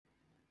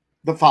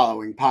The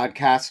following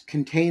podcast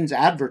contains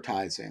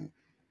advertising.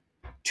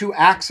 To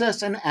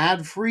access an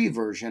ad-free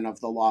version of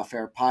the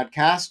Lawfare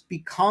podcast,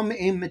 become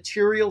a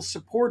material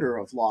supporter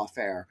of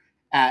Lawfare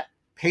at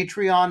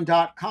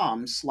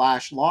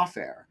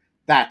patreon.com/lawfare.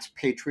 That's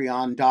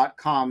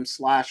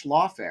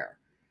patreon.com/lawfare.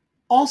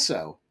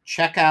 Also,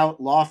 check out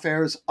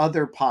Lawfare's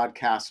other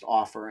podcast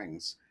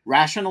offerings: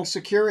 Rational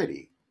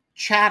Security,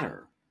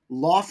 Chatter,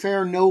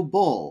 Lawfare No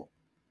Bull,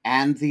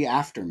 and The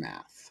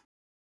Aftermath.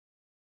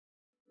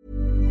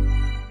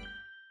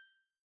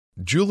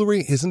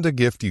 Jewelry isn't a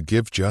gift you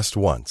give just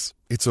once.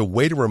 It's a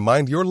way to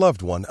remind your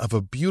loved one of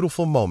a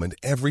beautiful moment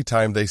every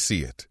time they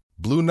see it.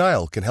 Blue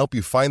Nile can help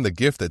you find the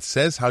gift that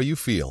says how you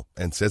feel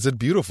and says it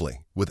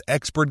beautifully, with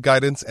expert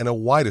guidance and a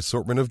wide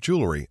assortment of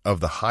jewelry of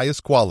the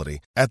highest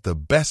quality at the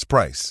best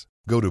price.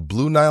 Go to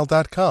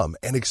BlueNile.com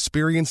and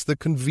experience the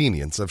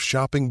convenience of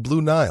shopping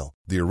Blue Nile,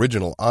 the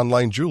original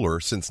online jeweler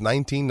since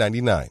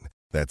 1999.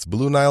 That's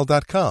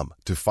BlueNile.com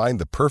to find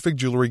the perfect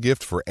jewelry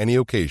gift for any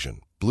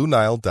occasion.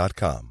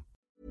 BlueNile.com.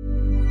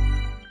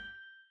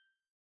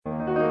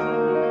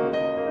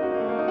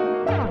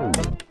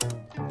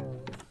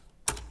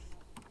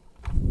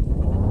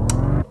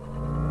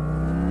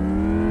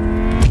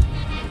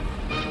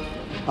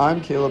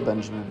 I'm Caleb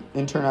Benjamin,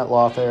 intern at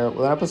Lawfare,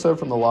 with an episode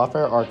from the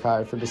Lawfare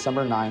archive for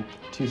December 9th,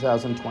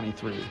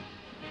 2023.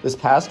 This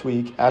past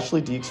week,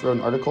 Ashley Deeks wrote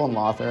an article in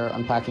Lawfare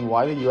unpacking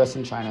why the US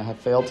and China have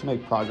failed to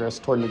make progress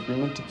toward an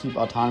agreement to keep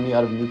autonomy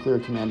out of nuclear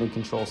command and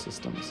control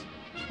systems.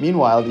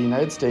 Meanwhile, the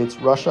United States,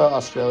 Russia,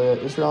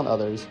 Australia, Israel, and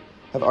others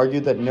have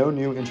argued that no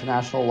new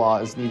international law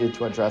is needed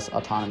to address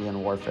autonomy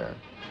in warfare.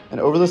 And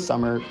over the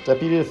summer,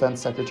 Deputy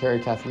Defense Secretary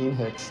Kathleen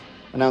Hicks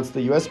announced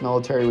the U.S.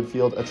 military would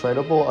field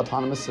attritable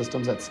autonomous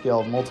systems at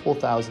scale of multiple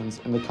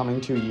thousands in the coming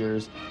 2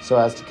 years so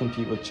as to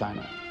compete with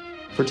China.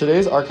 For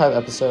today's archive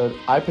episode,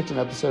 I picked an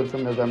episode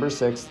from November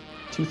 6,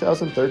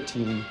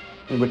 2013,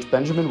 in which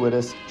Benjamin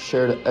Wittes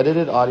shared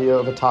edited audio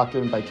of a talk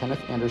given by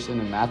Kenneth Anderson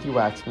and Matthew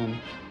Waxman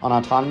on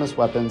autonomous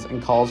weapons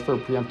and calls for a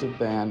preemptive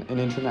ban in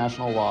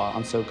international law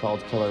on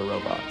so-called killer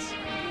robots.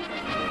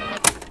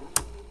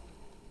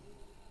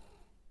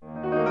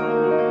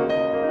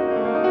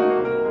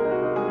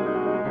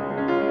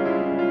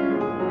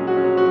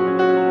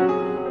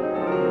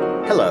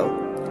 Hello,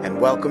 and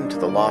welcome to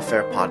the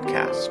Lawfare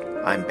podcast.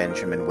 I'm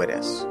Benjamin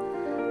Wittes.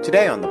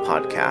 Today on the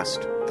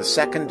podcast, the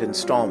second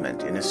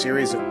installment in a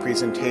series of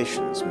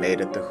presentations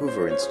made at the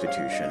Hoover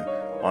Institution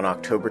on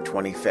October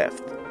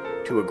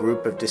 25th to a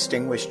group of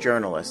distinguished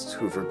journalists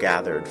Hoover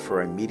gathered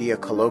for a media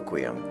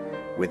colloquium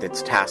with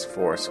its Task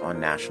Force on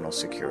National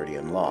Security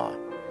and Law.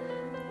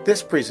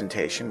 This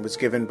presentation was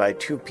given by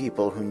two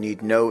people who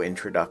need no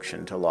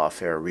introduction to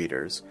Lawfare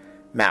readers,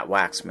 Matt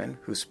Waxman,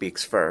 who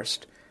speaks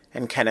first,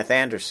 and Kenneth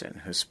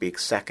Anderson, who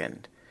speaks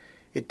second.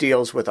 It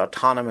deals with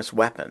autonomous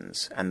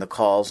weapons and the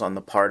calls on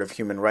the part of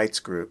human rights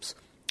groups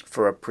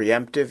for a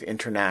preemptive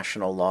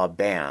international law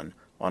ban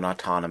on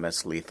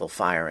autonomous lethal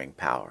firing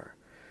power.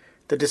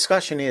 The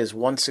discussion is,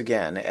 once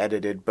again,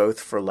 edited both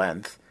for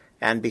length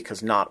and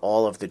because not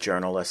all of the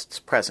journalists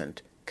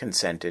present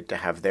consented to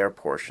have their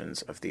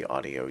portions of the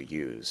audio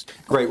used.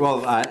 Great.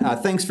 Well,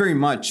 thanks very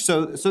much.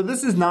 So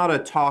this is not a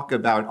talk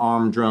about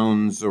armed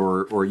drones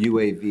or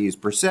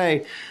UAVs per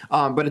se,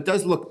 but it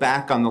does look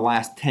back on the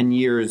last 10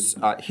 years'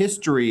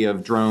 history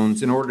of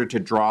drones in order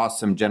to draw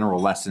some general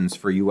lessons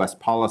for U.S.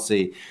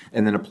 policy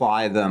and then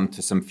apply them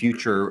to some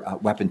future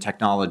weapon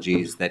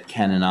technologies that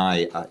Ken and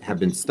I have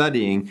been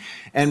studying.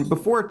 And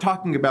before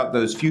talking about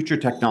those future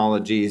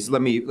technologies,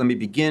 let me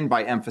begin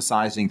by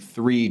emphasizing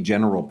three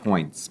general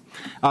points.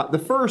 The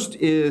first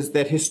is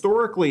that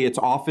historically it's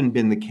often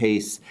been the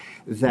case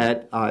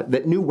that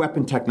new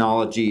weapon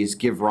technologies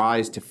give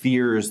rise to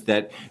fears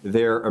that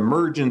their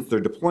emergence, their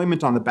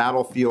deployment on the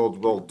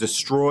battlefield will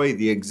destroy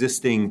the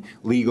existing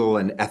legal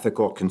and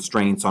ethical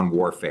constraints on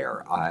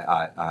warfare.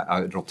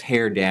 It'll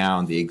tear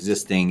down the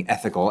existing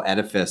ethical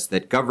edifice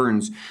that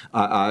governs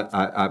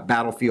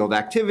battlefield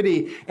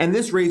activity, and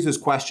this raises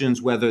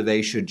questions whether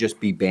they should just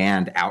be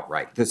banned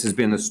outright. This has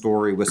been a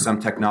story with some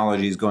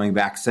technologies going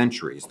back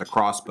centuries: the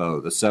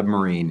crossbow, the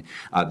submarine,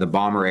 the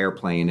bomber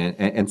airplane,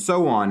 and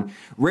so on.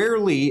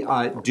 Rarely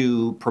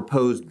do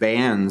proposed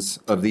bans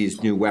of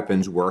these new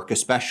weapons work,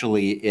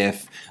 especially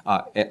if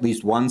at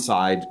least one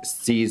side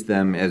sees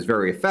them as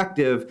very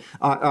effective.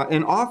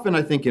 And often,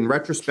 I think, in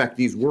retrospect,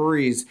 these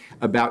worries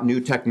about new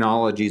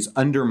technologies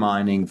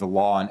undermining the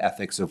law and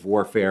ethics of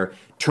warfare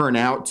turn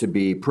out to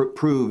be,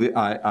 prove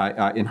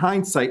in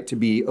hindsight, to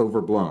be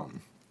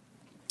overblown.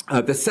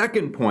 The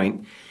second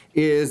point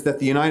is that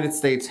the United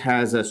States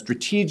has a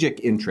strategic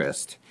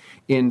interest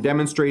in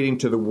demonstrating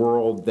to the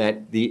world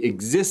that the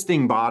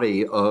existing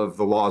body of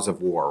the laws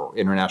of war,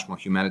 international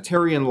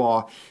humanitarian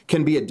law,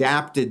 can be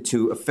adapted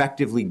to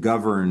effectively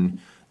govern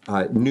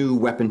new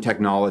weapon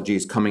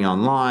technologies coming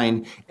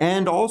online,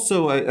 and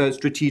also a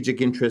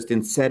strategic interest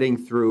in setting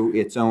through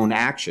its own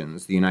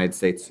actions, the United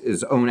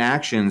States' own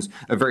actions,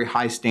 a very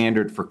high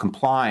standard for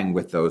complying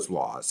with those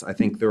laws. I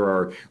think there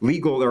are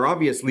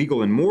obvious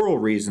legal and moral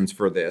reasons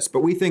for this,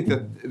 but we think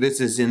that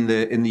this is in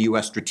the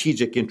U.S.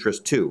 strategic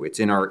interest too. It's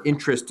in our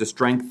interest to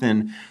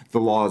strengthen the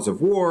laws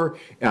of war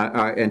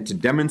and to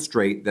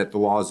demonstrate that the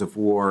laws of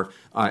war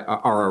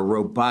are a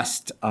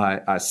robust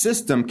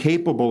system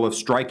capable of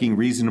striking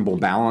reasonable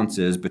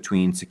balances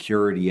between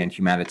security and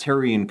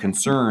humanitarian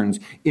concerns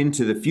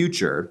into the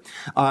future.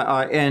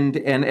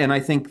 And I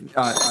think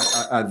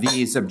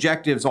these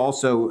objectives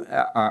also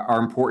are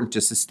important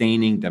to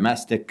sustaining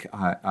domestic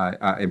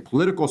and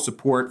political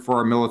support for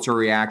our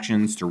military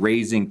actions, to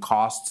raising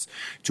costs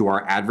to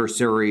our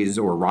adversaries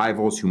or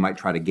rivals who might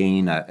try to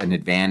gain an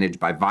advantage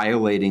by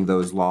violating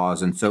those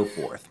laws, and so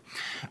forth.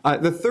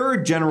 The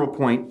third general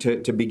point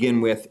to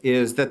begin with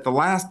is that the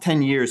last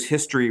 10 years'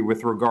 history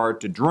with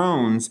regard to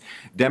drones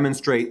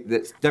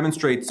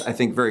demonstrates, I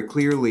think, very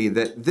clearly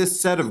that this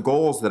set of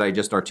goals that I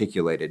just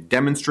articulated,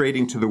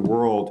 demonstrating to the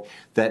world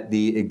that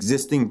the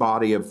existing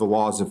body of the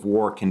laws of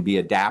war can be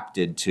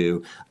adapted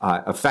to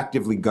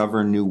effectively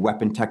govern new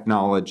weapon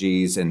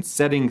technologies, and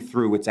setting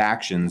through its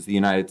actions, the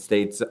United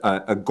States,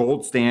 a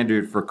gold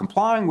standard for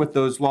complying with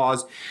those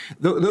laws.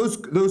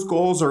 Those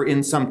goals are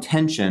in some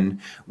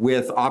tension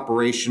with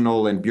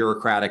operational and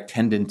bureaucratic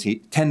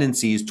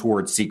tendencies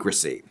towards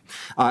secrecy.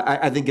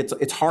 I think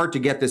it's hard to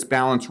get this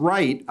balance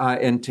right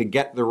and to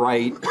get the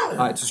right,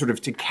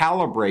 to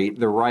calibrate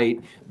the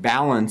right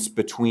balance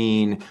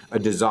between a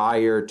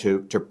desire to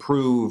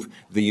prove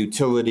the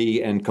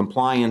utility and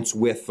compliance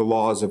with the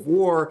laws of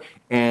war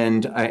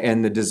and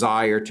the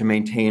desire to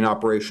maintain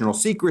operational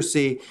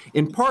secrecy,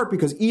 in part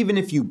because even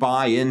if you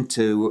buy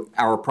into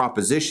our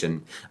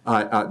proposition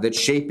that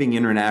shaping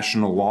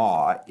international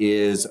law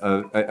is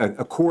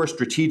a core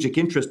strategic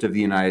interest of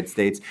the United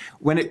States,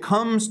 when it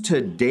comes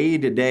to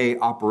day-to-day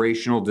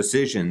operational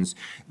decisions,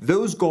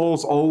 those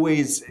goals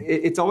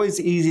it's always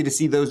easy to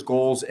see those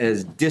goals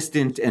as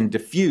distant and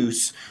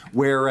diffuse,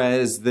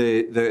 whereas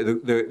the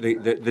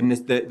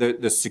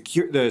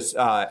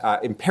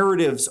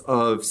imperatives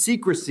of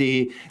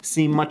secrecy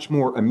seem much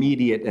more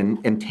immediate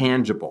and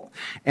tangible.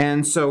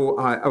 And so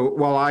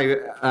while I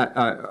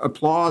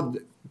applaud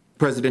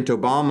President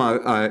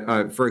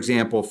Obama, for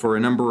example, for a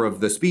number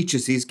of the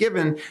speeches he's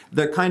given,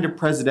 the kind of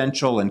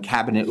presidential and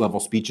cabinet level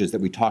speeches that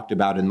we talked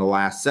about in the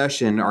last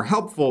session are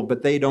helpful,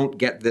 but they don't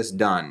get this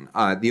done.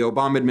 The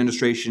Obama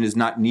administration is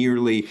not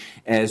nearly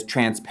as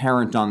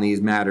transparent on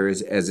these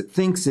matters as it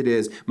thinks it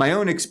is. My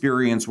own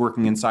experience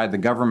working inside the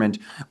government,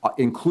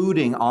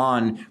 including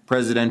on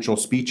presidential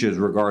speeches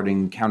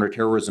regarding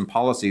counterterrorism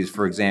policies,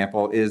 for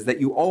example, is that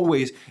you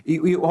always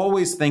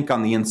think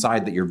on the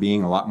inside that you're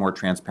being a lot more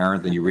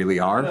transparent than you really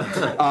are.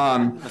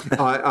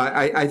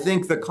 I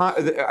think the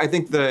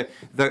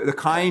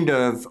kind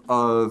of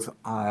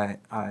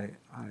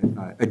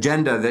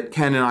agenda that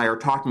Ken and I are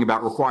talking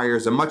about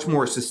requires a much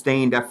more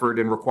sustained effort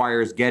and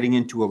requires getting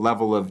into a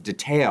level of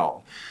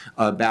detail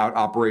about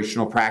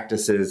operational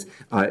practices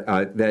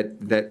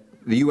that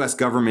the U.S.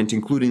 government,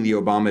 including the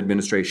Obama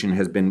administration,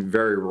 has been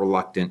very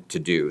reluctant to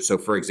do. So,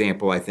 for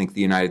example, I think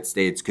the United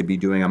States could be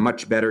doing a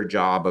much better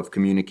job of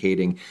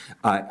communicating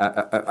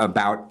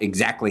about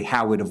exactly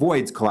how it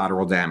avoids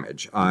collateral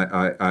damage,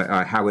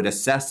 how it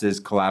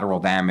assesses collateral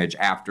damage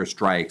after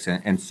strikes,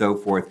 and so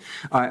forth.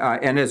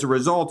 And as a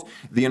result,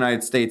 the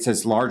United States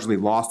has largely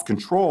lost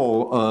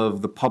control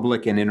of the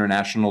public and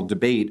international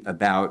debate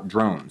about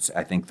drones.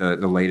 I think the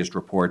latest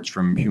reports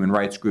from human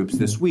rights groups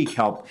this week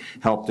help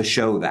to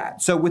show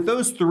that. So with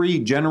those three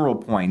general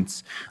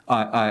points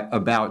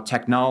about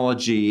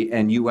technology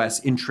and U.S.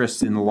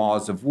 interests in the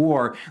laws of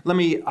war, let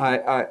me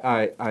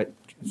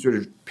sort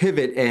of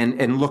pivot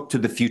and look to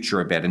the future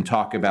a bit and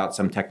talk about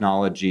some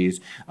technologies,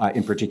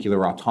 in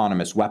particular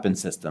autonomous weapon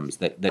systems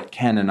that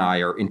Ken and I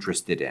are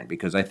interested in,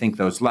 because I think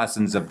those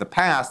lessons of the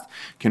past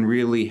can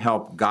really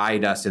help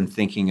guide us in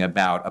thinking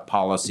about a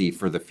policy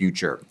for the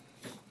future.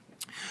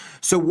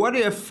 So what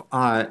if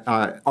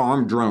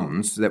armed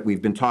drones that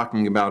we've been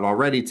talking about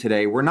already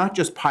today were not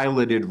just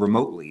piloted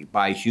remotely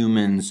by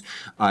humans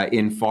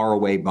in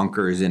faraway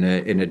bunkers in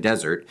a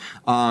desert,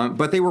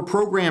 but they were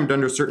programmed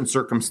under certain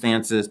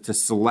circumstances to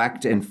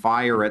select and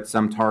fire at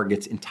some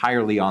targets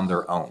entirely on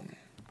their own?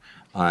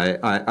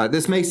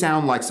 This may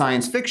sound like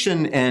science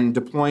fiction, and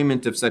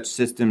deployment of such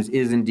systems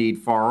is indeed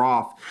far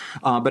off.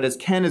 But as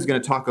Ken is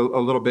going to talk a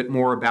little bit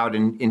more about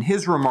in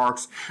his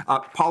remarks,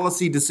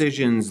 policy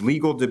decisions,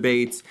 legal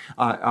debates,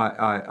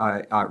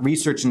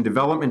 research and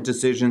development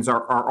decisions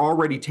are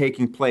already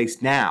taking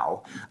place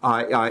now,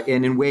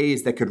 and in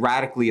ways that could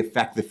radically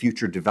affect the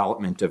future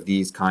development of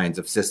these kinds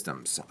of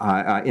systems.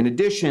 In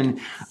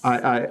addition,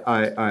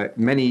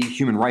 many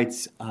human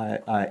rights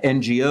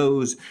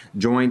NGOs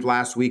joined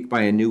last week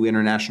by a new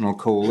international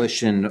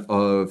coalition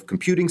of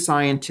computing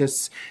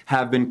scientists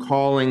have been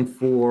calling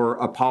for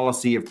a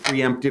policy of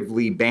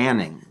preemptively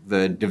banning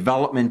the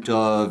development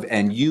of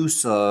and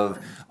use of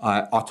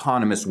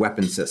autonomous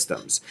weapon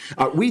systems.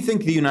 We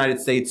think the United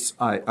States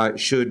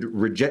should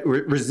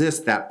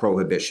resist that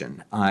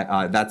prohibition.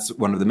 That's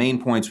one of the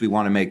main points we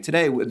want to make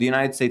today. The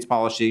United States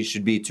policy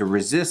should be to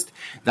resist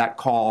that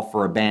call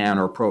for a ban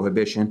or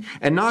prohibition,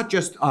 and not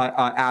just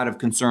out of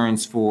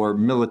concerns for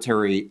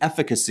military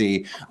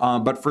efficacy,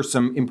 but for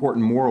some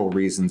important moral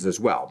reasons as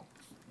well.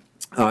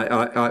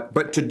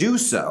 But to do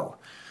so,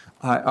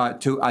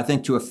 I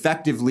think to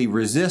effectively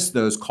resist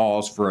those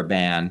calls for a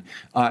ban,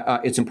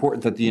 it's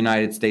important that the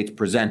United States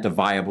present a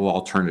viable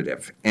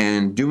alternative.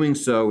 And doing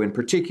so, in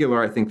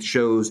particular, I think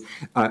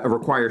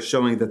requires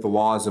showing that the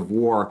laws of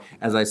war,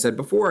 as I said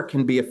before,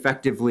 can be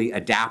effectively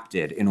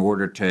adapted in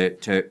order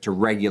to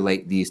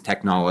regulate these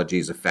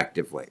technologies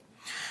effectively.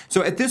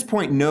 So at this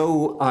point,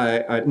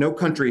 no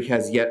country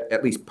has yet,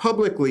 at least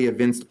publicly,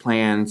 evinced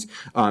plans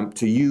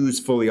to use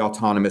fully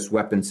autonomous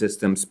weapon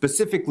systems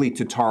specifically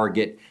to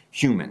target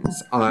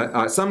humans.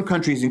 Some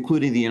countries,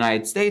 including the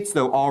United States,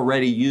 though,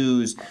 already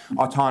use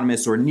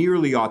autonomous or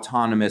nearly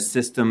autonomous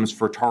systems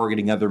for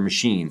targeting other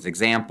machines.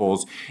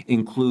 Examples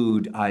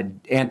include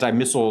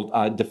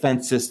anti-missile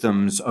defense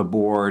systems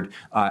aboard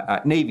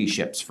Navy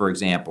ships, for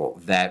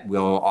example, that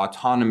will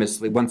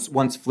autonomously,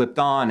 once flipped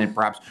on and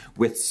perhaps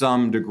with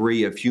some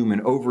degree of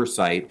human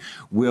oversight,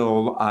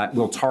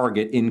 will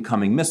target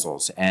incoming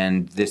missiles.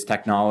 And this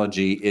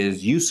technology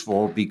is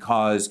useful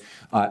because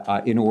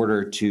in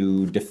order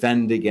to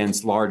defend against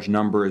large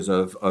numbers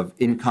of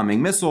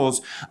incoming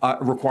missiles,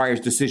 requires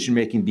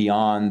decision-making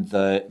beyond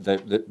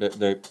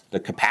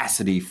the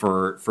capacity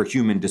for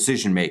human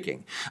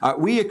decision-making.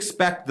 We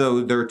expect,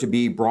 though, there to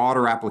be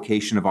broader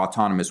application of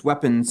autonomous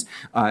weapons,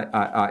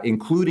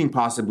 including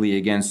possibly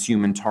against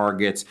human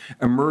targets,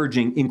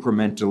 emerging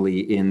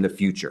incrementally in the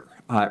future.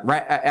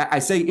 I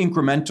say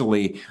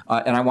incrementally,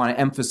 and I want to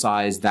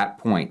emphasize that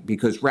point,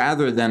 because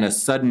rather than a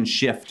sudden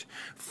shift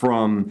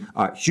from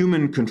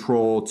human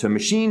control to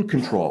machine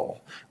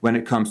control when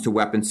it comes to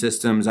weapon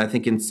systems, I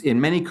think in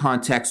many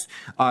contexts,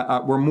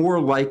 we're more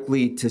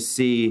likely to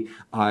see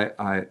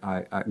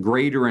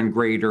greater and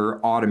greater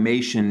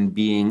automation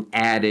being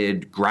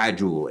added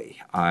gradually,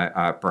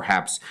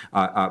 perhaps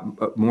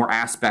more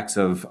aspects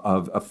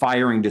of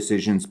firing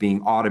decisions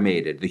being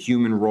automated, the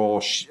human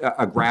role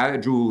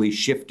gradually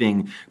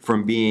shifting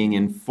from being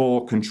in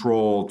full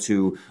control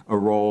to a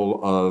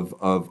role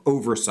of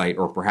oversight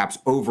or perhaps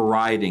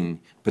overriding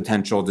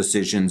potential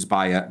decisions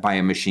by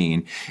a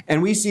machine.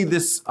 And we see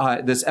this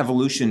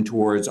evolution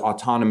towards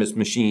autonomous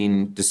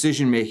machine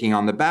decision-making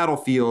on the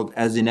battlefield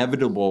as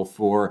inevitable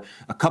for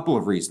a couple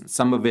of reasons.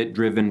 Some of it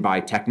driven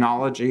by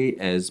technology,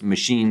 as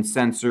machine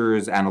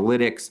sensors,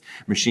 analytics,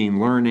 machine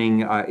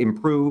learning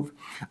improve,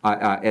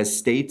 as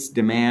states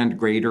demand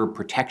greater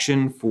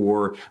protection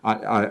for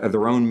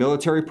their own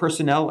military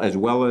personnel as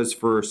well as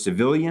for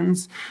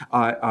civilians,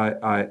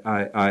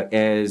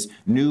 as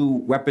new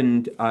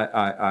weapon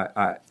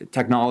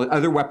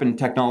other weapon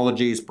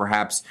technologies,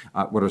 perhaps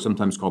what are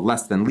sometimes called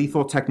less than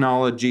lethal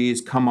technologies,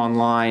 come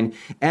online,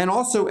 and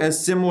also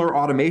as similar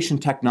automation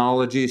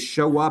technologies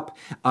show up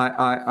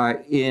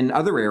in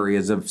other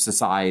areas of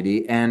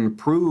society and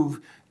prove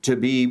to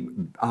be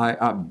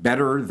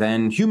better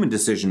than human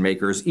decision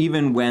makers,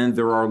 even when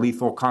there are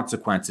lethal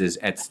consequences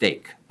at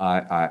stake.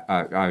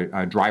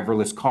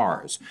 Driverless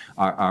cars,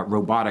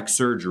 robotic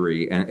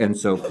surgery, and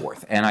so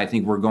forth. And I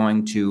think we're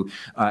going to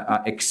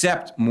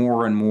accept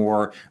more and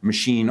more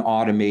machine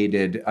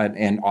automated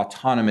and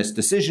autonomous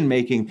decision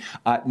making,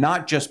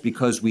 not just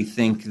because we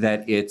think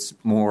that it's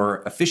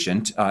more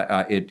efficient,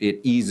 it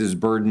eases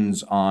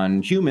burdens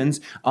on humans,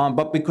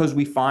 but because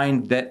we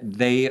find that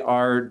they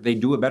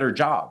do a better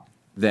job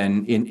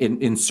than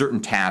in certain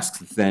tasks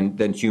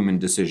than human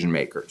decision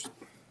makers.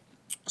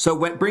 So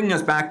bringing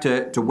us back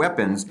to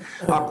weapons,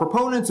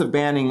 proponents of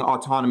banning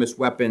autonomous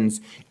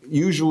weapons,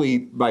 usually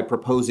by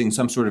proposing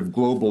some sort of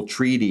global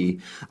treaty,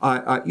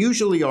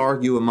 usually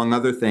argue, among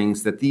other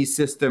things, that these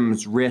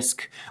systems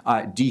risk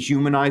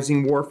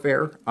dehumanizing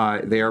warfare,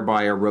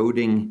 thereby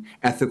eroding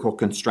ethical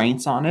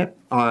constraints on it.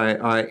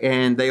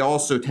 And they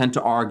also tend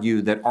to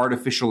argue that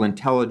artificial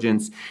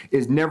intelligence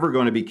is never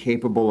going to be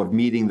capable of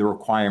meeting the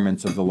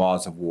requirements of the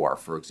laws of war.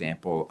 For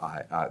example,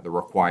 the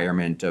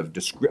requirement of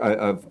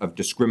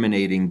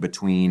discriminating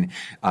between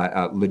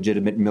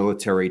legitimate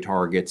military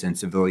targets and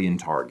civilian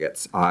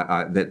targets.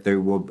 That there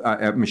will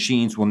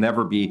machines will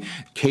never be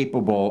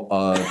capable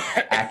of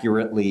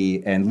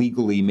accurately and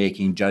legally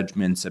making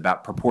judgments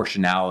about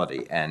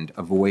proportionality and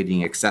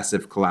avoiding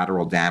excessive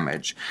collateral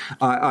damage.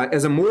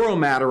 As a moral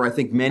matter, I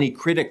think many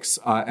critics,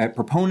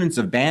 proponents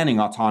of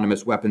banning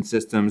autonomous weapon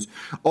systems,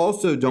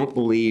 also don't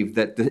believe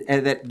that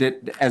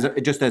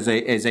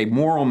as a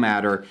moral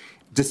matter,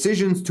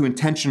 decisions to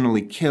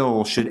intentionally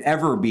kill should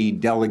ever be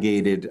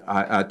delegated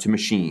to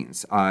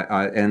machines.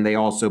 And they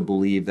also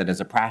believe that as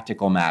a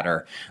practical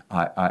matter,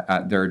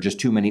 there are just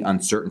too many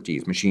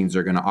uncertainties. Machines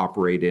are going to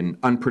operate in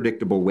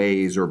unpredictable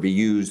ways or be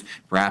used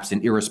perhaps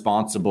in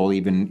irresponsible,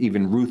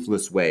 even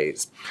ruthless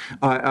ways.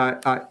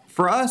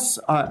 For us,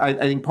 I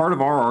think part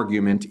of our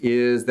argument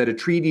is that a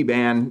treaty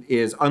ban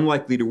is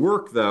unlikely to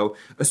work, though,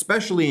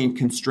 especially in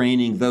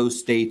constraining those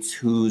states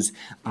whose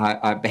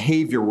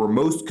behavior we're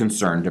most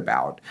concerned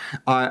about.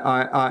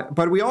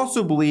 But we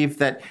also believe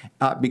that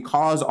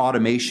because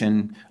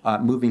automation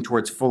moving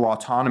towards full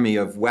autonomy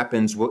of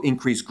weapons will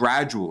increase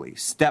gradually,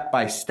 step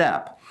by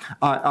step,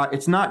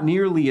 it's not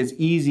nearly as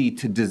easy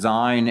to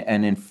design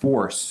and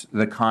enforce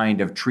the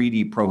kind of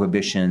treaty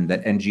prohibition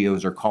that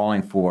NGOs are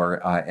calling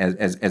for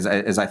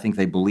as I think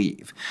they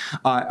believe.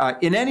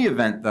 In any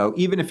event, though,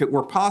 even if it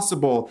were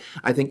possible,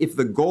 I think if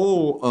the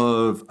goal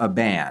of a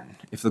ban,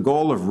 if the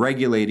goal of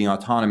regulating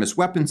autonomous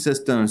weapon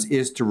systems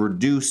is to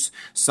reduce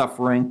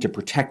suffering, to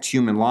protect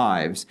human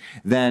lives,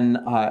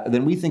 then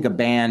we think a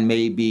ban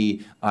may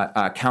be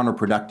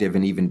counterproductive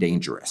and even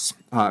dangerous.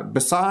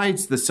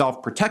 Besides the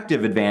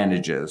self-protective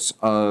advantages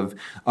of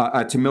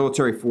to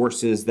military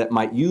forces that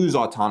might use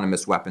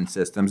autonomous weapon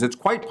systems, it's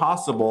quite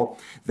possible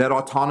that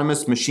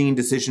autonomous machine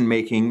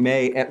decision-making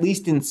may, at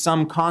least in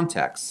some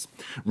contexts,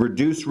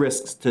 reduce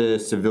risks to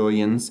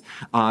civilians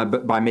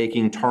but by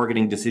making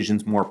targeting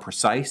decisions more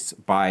precise,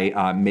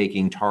 by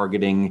making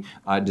targeting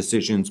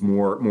decisions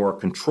more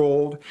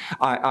controlled.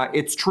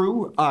 It's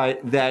true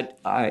that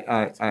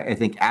I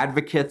think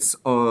advocates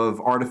of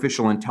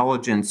artificial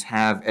intelligence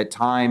have at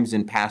times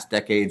in past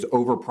decades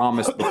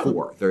overpromised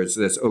before. There's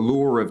this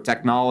allure of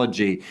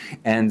technology,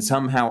 and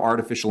somehow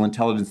artificial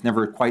intelligence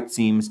never quite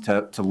seems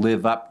to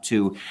live up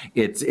to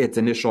its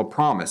initial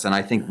promise. And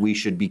I think we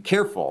should be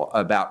careful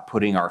about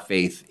putting our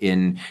faith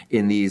in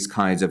these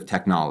kinds of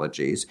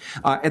technologies.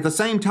 At the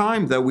same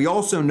time, though, we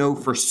also know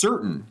for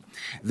certain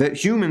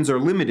that humans are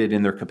limited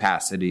in their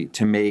capacity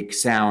to make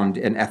sound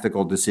and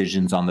ethical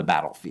decisions on the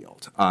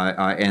battlefield.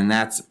 And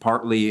that's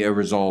partly a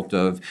result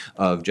of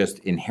just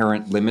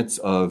inherent limits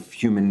of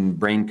human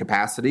brain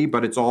capacity,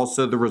 but it's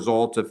also the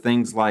result of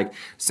things like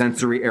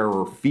sensory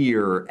error,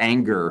 fear,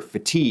 anger,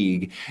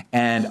 fatigue,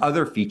 and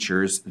other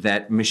features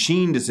that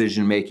machine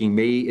decision-making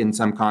may, in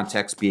some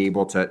contexts, be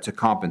able to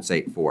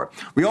compensate for.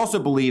 We also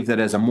believe that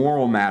as a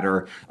moral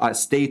matter,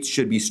 states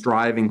should be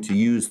striving to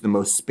use the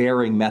most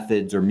sparing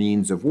methods or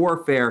means of warfare,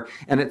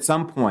 and at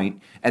some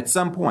point,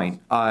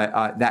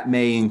 that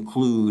may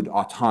include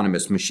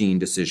autonomous machine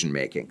decision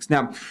makings.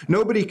 Now,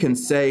 nobody can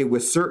say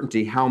with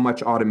certainty how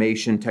much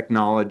automation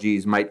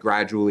technologies might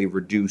gradually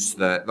reduce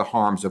the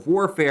harms of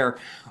warfare.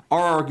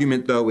 Our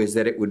argument, though, is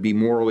that it would be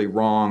morally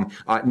wrong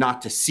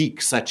not to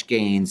seek such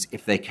gains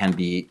if they can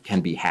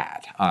be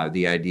had.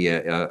 The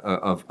idea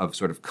of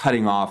sort of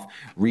cutting off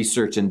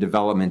research and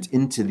development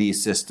into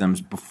these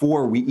systems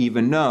before we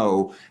even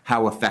know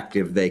how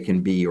effective they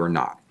can be or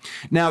not.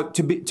 Now,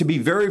 to be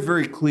very,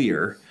 very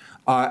clear,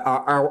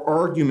 our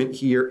argument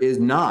here is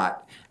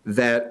not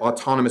that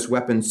autonomous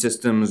weapon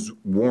systems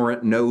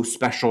warrant no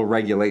special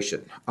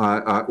regulation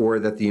or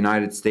that the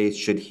United States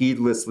should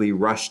heedlessly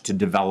rush to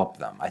develop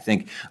them. I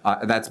think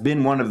that's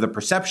been one of the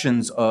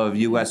perceptions of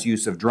U.S.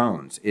 use of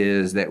drones,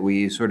 is that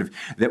we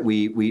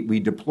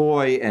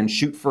deploy and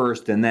shoot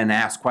first and then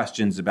ask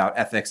questions about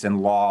ethics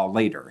and law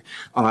later.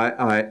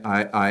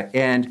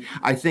 And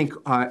I think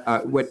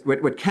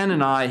what Ken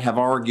and I have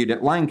argued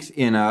at length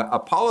in a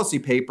policy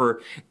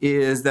paper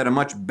is that a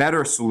much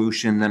better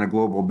solution than a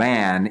global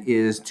ban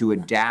is to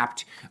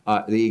adapt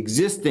the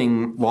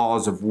existing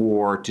laws of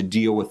war to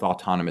deal with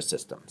autonomous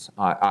systems.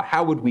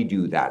 How would we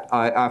do that?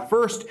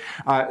 First,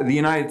 the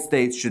United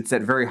States should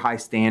set very high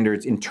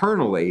standards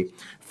internally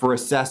for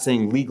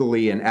assessing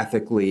legally and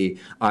ethically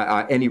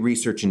any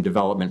research and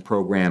development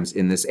programs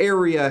in this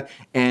area,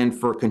 and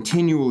for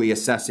continually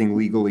assessing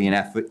legally and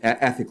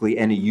ethically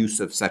any use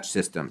of such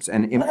systems.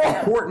 And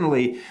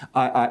importantly,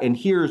 and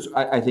here's,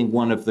 I think,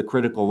 one of the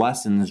critical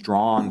lessons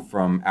drawn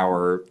from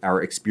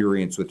our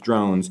experience with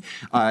drones,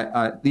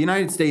 the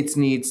United States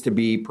needs to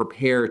be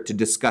prepared to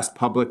discuss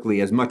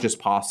publicly as much as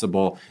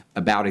possible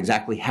about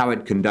exactly how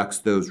it conducts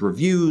those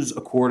reviews,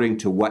 according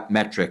to what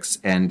metrics,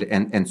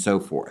 and so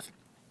forth.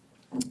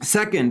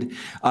 Second,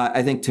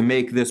 I think to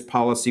make this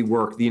policy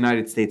work, the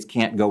United States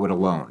can't go it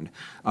alone.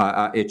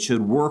 It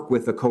should work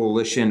with a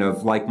coalition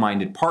of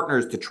like-minded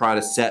partners to try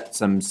to set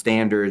some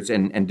standards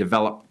and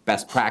develop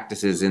best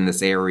practices in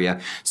this area.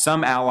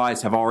 Some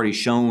allies have already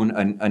shown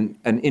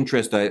an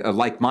interest, a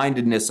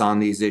like-mindedness on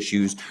these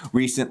issues.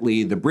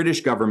 Recently, the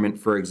British government,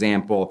 for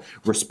example,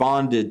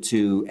 responded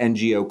to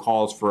NGO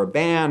calls for a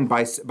ban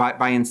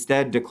by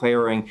instead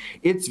declaring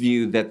its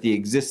view that the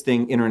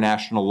existing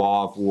international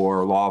law of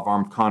war, law of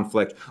armed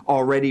conflict,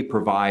 already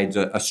provides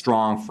a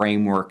strong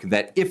framework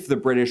that if the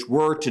British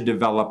were to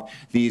develop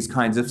these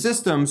kinds of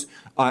systems,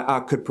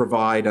 could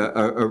provide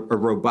a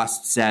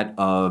robust set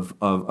of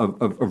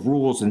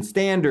rules and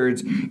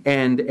standards,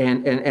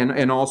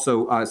 and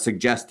also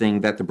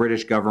suggesting that the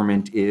British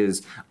government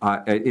is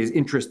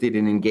interested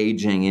in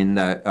engaging in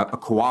a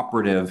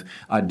cooperative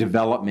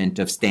development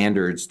of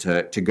standards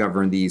to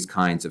govern these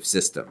kinds of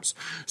systems.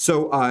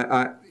 So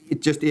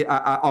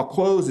I'll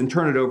close and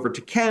turn it over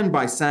to Ken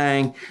by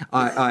saying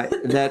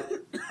that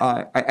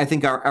I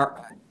think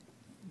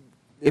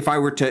if I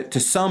were to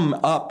sum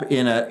up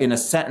in a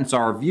sentence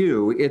our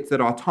view, it's that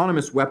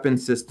autonomous weapon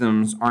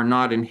systems are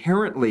not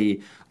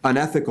inherently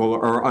unethical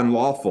or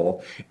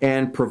unlawful,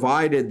 and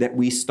provided that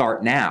we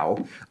start now,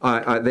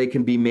 they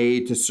can be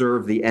made to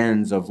serve the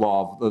ends of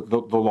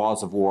the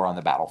laws of war on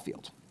the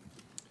battlefield.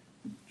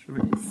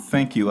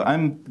 Thank you.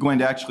 I'm going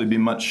to actually be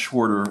much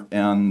shorter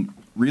and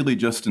really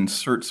just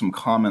insert some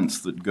comments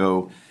that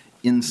go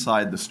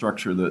inside the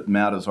structure that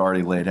Matt has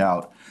already laid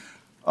out.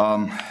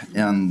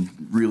 And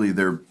really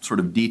they're sort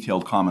of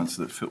detailed comments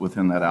that fit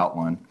within that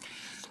outline.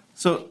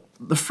 So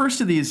the first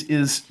of these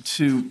is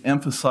to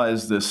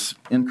emphasize this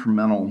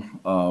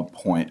incremental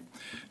point,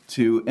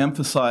 to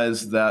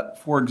emphasize that,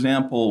 for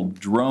example,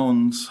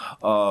 drones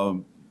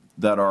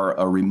that are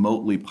a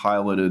remotely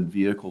piloted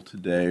vehicle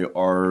today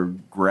are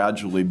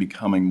gradually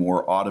becoming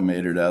more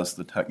automated as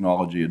the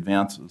technology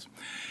advances.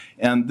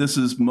 And this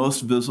is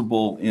most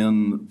visible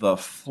in the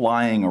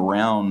flying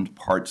around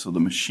parts of the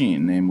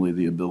machine, namely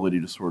the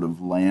ability to sort of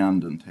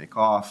land and take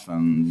off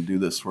and do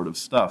this sort of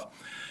stuff.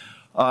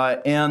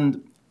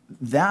 And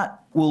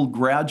that will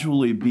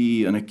gradually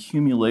be an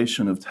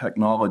accumulation of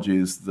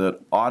technologies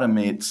that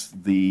automates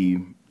the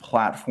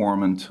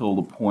platform until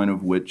the point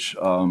of which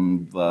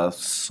the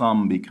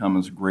sum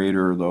becomes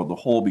greater, though the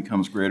whole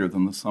becomes greater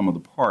than the sum of the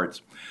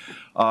parts,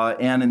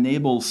 and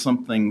enables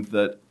something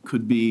that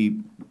could be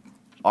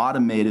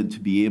automated to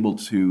be able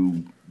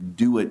to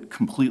do it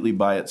completely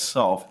by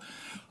itself.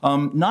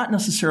 Not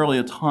necessarily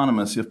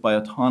autonomous, if by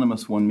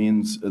autonomous one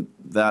means at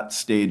that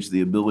stage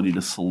the ability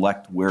to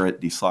select where it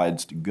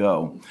decides to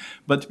go,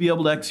 but to be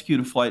able to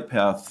execute a flight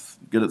path,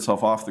 get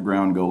itself off the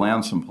ground, go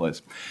land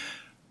someplace.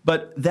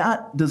 But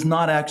that does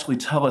not actually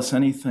tell us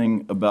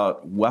anything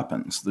about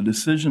weapons. The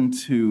decision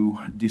to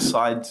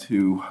decide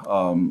to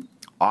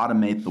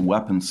automate the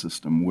weapon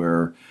system,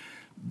 where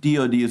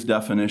DoD's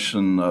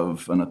definition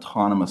of an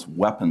autonomous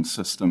weapon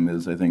system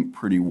is, I think,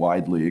 pretty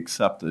widely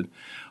accepted.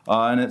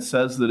 And it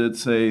says that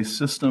it's a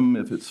system,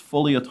 if it's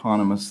fully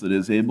autonomous, that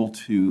is able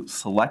to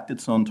select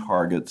its own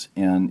targets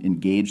and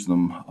engage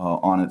them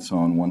on its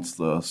own once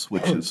the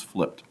switch is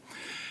flipped.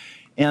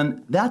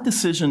 And that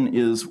decision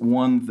is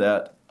one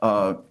that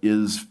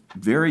is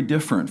very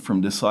different from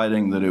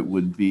deciding that it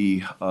would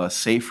be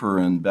safer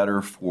and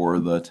better for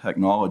the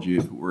technology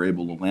if it were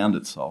able to land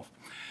itself.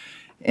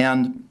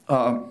 And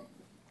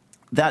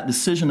that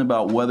decision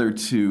about whether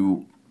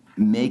to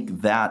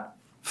make that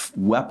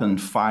weapon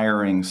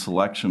firing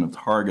selection of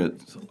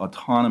targets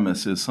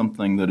autonomous is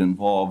something that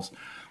involves,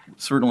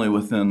 certainly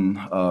within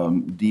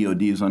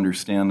DoD's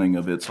understanding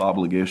of its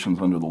obligations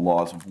under the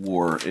laws of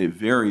war, a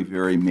very,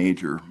 very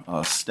major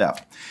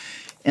step.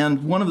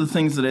 And one of the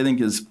things that I think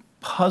is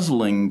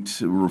puzzling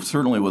to, or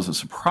certainly was a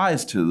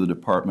surprise to the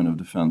Department of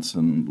Defense,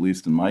 and at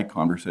least in my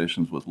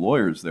conversations with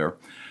lawyers there,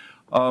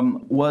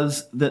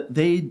 was that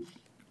they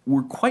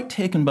were quite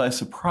taken by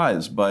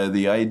surprise by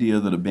the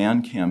idea that a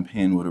ban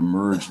campaign would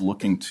emerge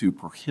looking to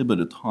prohibit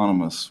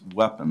autonomous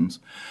weapons,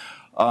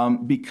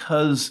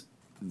 because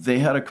they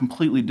had a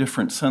completely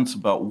different sense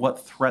about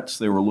what threats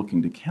they were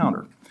looking to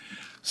counter.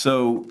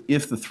 So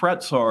if the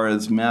threats are,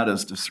 as Matt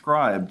has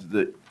described,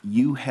 that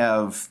you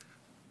have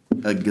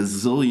a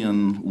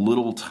gazillion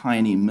little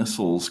tiny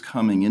missiles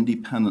coming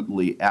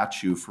independently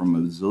at you from a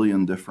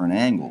zillion different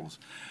angles,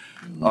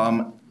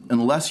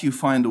 unless you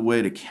find a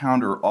way to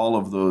counter all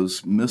of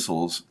those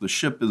missiles, the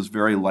ship is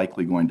very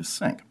likely going to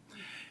sink.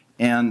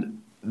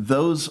 And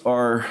those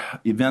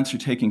events are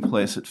taking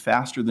place at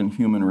faster than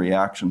human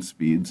reaction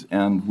speeds,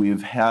 and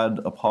we've had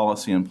a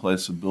policy in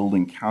place of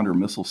building counter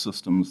missile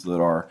systems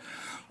that are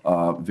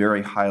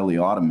very highly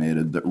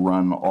automated, that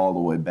run all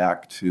the way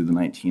back to the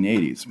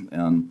 1980s.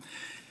 And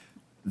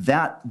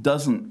that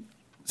doesn't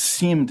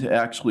seem to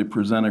actually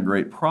present a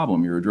great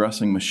problem. You're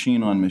addressing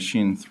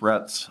machine-on-machine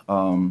threats.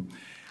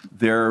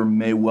 There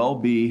may well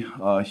be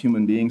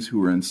human beings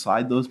who are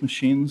inside those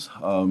machines.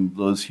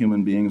 Those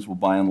human beings will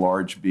by and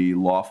large be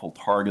lawful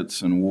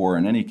targets in war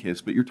in any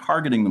case, but you're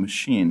targeting the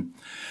machine.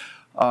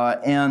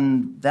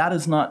 And that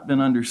has not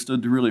been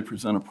understood to really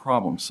present a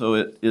problem. So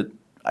it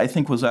I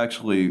think, was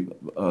actually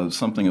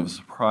something of a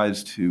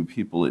surprise to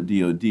people at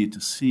DoD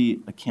to see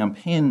a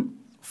campaign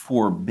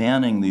for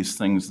banning these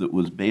things that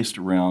was based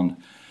around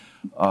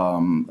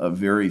a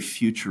very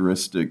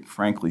futuristic,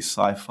 frankly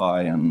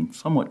sci-fi and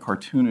somewhat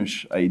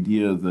cartoonish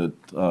idea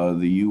that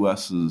the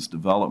U.S.'s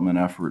development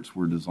efforts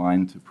were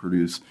designed to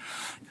produce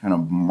kind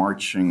of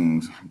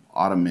marching,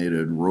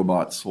 automated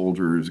robot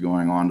soldiers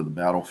going onto the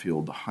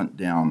battlefield to hunt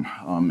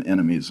down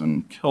enemies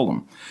and kill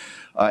them.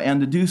 And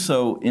to do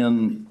so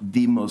in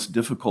the most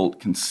difficult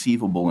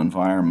conceivable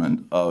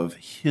environment of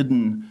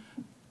hidden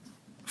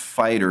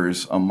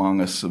fighters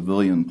among a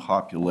civilian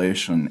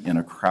population in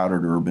a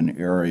crowded urban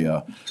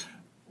area.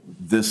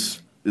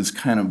 This is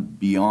kind of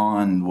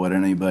beyond what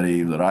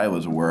anybody that I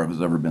was aware of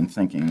has ever been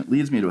thinking. It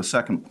leads me to a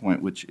second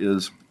point, which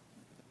is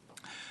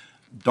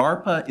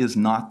DARPA is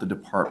not the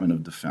Department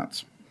of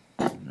Defense.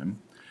 Okay?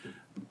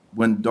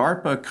 when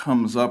DARPA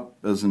comes up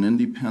as an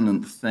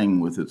independent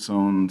thing with its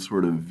own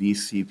sort of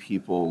VC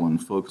people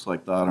and folks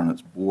like that on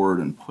its board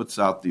and puts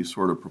out these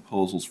sort of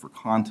proposals for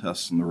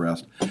contests and the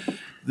rest,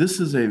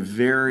 this is a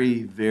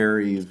very,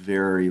 very,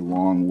 very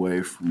long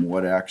way from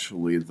what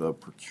actually the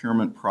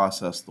procurement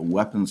process, the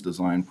weapons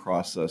design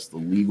process, the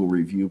legal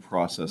review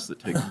process that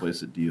takes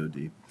place at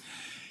DoD.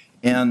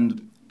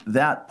 And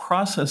that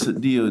process at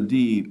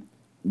DoD,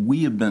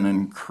 we have been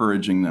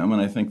encouraging them,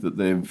 and I think that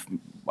they've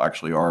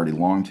actually already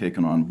long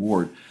taken on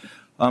board,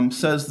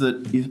 says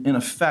that in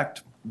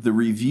effect, the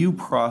review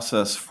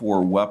process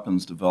for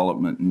weapons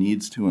development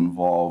needs to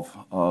involve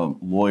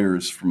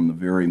lawyers from the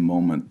very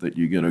moment that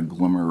you get a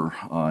glimmer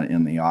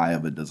in the eye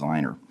of a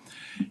designer.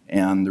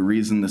 And the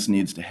reason this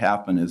needs to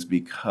happen is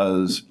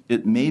because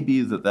it may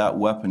be that that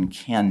weapon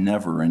can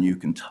never, and you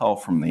can tell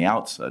from the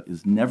outset,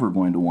 is never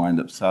going to wind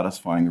up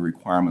satisfying the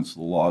requirements of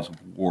the laws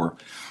of war,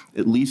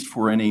 at least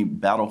for any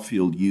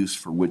battlefield use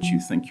for which you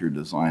think you're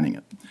designing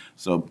it.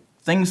 So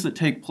things that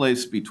take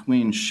place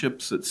between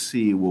ships at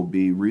sea will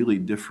be really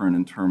different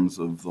in terms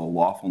of the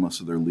lawfulness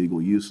of their legal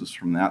uses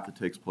from that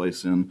takes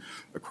place in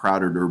a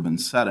crowded urban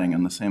setting,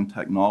 and the same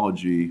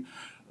technology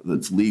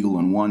that's legal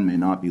in one may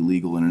not be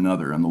legal in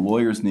another. And the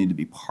lawyers need to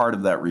be part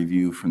of that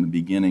review from the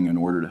beginning in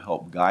order to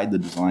help guide the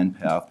design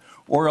path,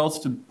 or else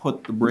to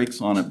put the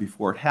brakes on it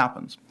before it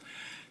happens.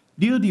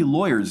 DoD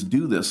lawyers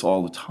do this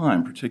all the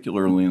time,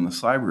 particularly in the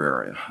cyber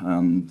area,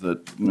 and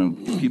that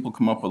people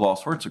come up with all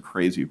sorts of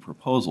crazy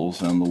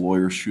proposals, and the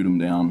lawyers shoot them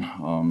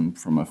down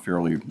from a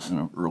fairly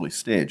early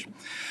stage.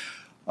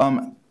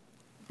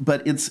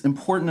 But it's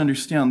important to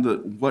understand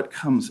that what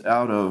comes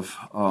out of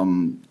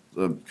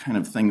the kind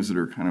of things that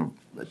are kind of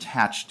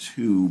attached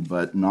to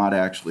but not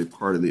actually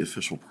part of the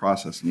official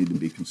process need to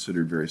be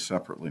considered very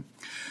separately.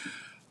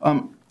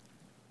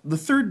 The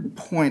third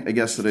point, I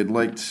guess, that I'd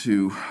like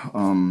to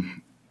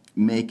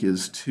make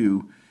is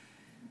to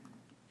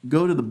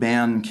go to the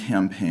ban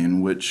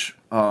campaign, which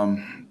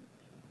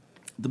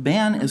the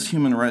ban, as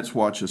Human Rights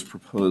Watch has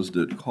proposed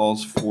it,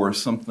 calls for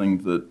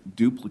something that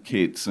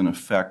duplicates, in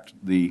effect,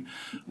 the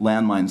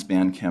landmines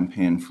ban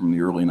campaign from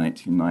the early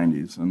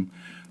 1990s. And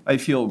I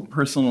feel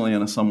personally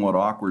in a somewhat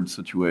awkward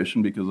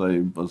situation because I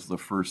was the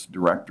first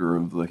director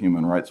of the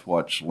Human Rights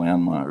Watch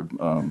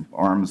landmine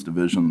arms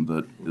division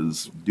that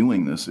is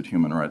doing this at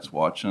Human Rights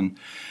Watch. And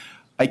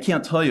I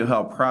can't tell you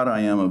how proud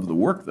I am of the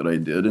work that I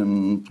did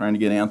in trying to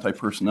get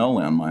anti-personnel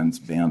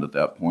landmines banned at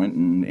that point,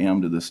 and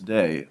am to this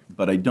day.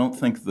 But I don't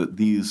think that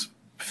these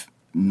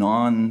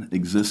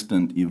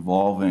non-existent,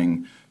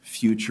 evolving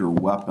future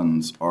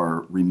weapons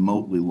are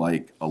remotely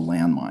like a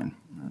landmine.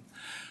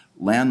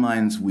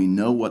 Landmines, we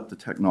know what the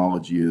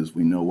technology is,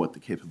 we know what the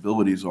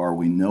capabilities are,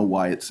 we know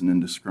why it's an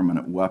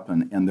indiscriminate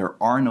weapon, and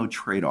there are no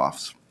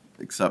trade-offs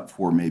except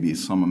for maybe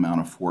some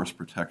amount of force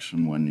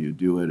protection when you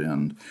do it.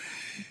 And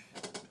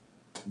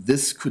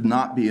this could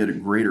not be at a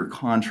greater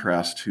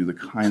contrast to the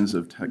kinds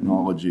of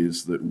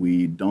technologies that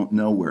we don't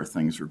know where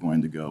things are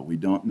going to go. We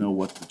don't know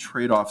what the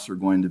trade-offs are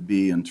going to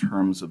be in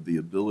terms of the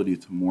ability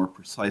to more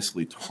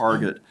precisely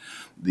target,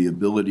 the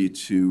ability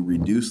to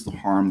reduce the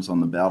harms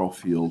on the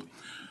battlefield.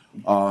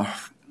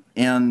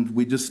 And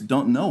we just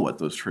don't know what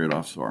those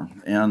trade-offs are.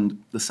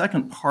 And the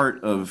second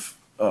part of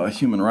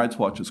Human Rights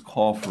Watch's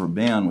call for a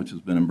ban, which has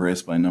been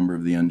embraced by a number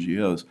of the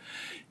NGOs,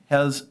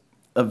 has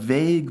a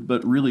vague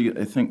but really,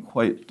 I think,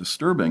 quite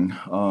disturbing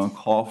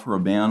call for a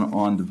ban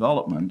on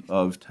development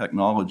of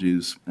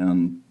technologies.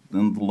 And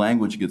then the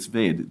language gets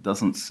vague. It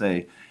doesn't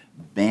say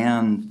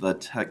ban the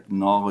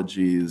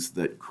technologies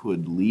that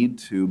could lead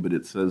to, but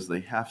it says they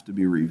have to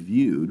be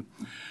reviewed.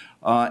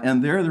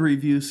 And there the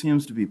review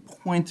seems to be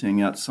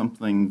pointing at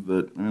something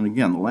that, and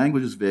again, the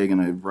language is vague and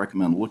I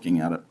recommend looking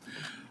at it,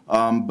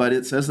 but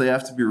it says they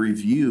have to be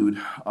reviewed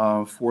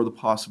for the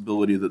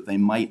possibility that they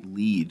might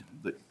lead,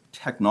 that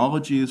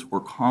technologies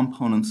or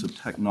components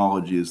of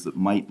technologies that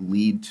might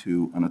lead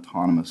to an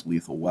autonomous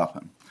lethal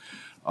weapon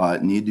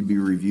need to be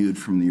reviewed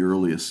from the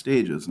earliest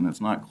stages, and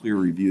it's not clear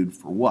reviewed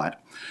for what.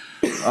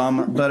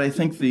 But I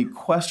think the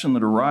question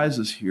that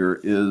arises here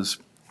is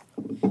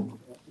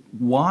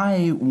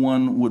why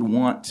one would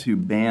want to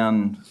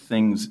ban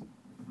things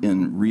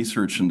in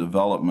research and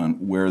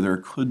development where there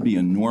could be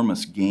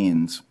enormous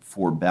gains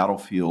for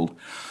battlefield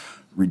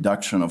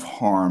reduction of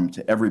harm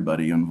to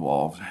everybody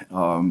involved.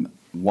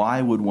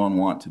 Why would one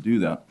want to do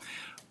that?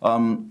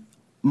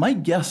 My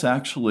guess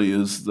actually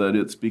is that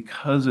it's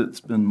because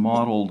it's been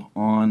modeled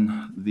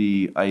on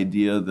the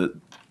idea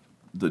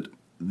that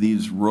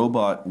these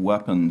robot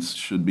weapons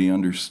should be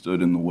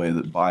understood in the way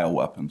that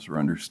bioweapons are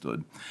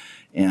understood.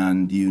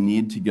 And you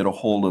need to get a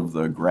hold of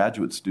the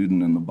graduate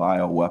student in the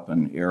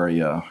bioweapon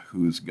area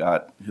who's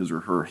got his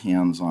or her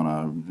hands on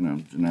a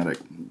genetic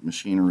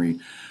machinery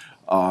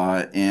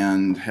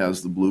and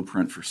has the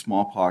blueprint for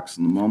smallpox.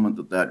 And the moment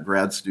that that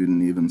grad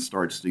student even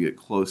starts to get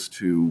close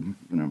to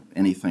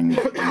anything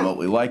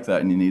remotely like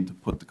that, and you need to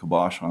put the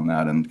kibosh on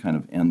that and kind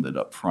of end it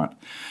up front.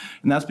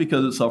 And that's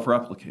because it's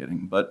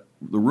self-replicating. But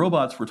the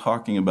robots we're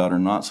talking about are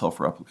not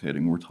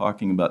self-replicating. We're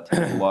talking about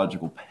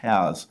technological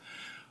paths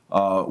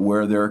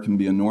where there can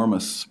be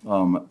enormous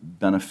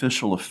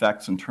beneficial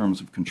effects in terms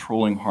of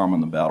controlling harm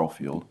on the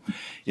battlefield.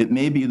 It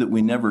may be that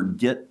we never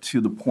get to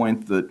the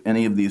point that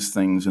any of these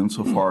things,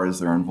 insofar as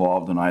they're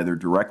involved in either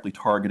directly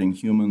targeting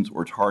humans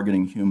or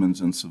targeting humans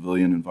in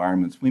civilian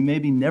environments, we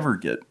maybe never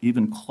get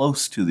even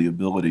close to the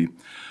ability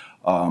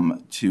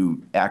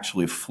to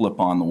actually flip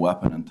on the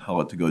weapon and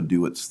tell it to go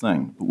do its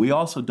thing. But we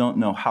also don't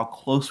know how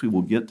close we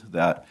will get to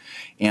that,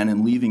 and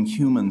in leaving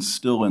humans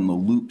still in the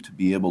loop to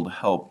be able to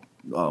help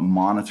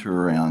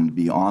monitor and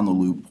be on the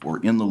loop or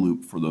in the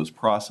loop for those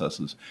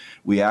processes,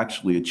 we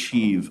actually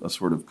achieve a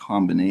sort of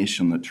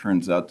combination that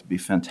turns out to be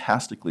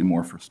fantastically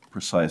more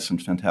precise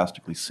and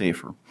fantastically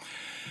safer.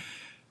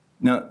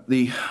 Now,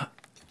 the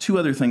two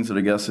other things that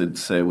I guess I'd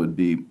say would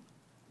be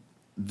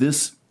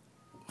this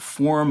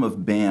form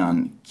of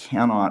ban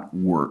cannot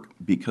work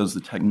because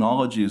the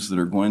technologies that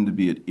are going to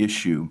be at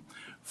issue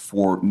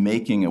for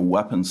making a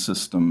weapon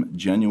system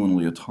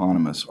genuinely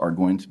autonomous are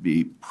going to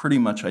be pretty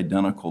much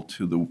identical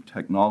to the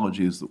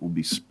technologies that will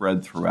be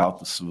spread throughout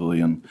the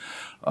civilian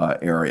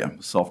area.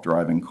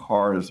 Self-driving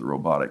cars, the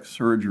robotic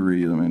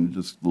surgery, I mean,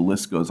 just the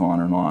list goes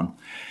on and on.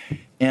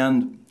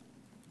 And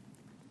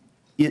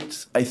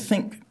I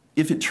think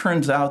if it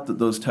turns out that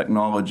those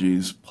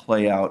technologies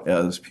play out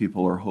as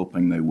people are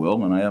hoping they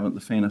will, and I haven't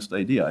the faintest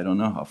idea, I don't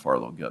know how far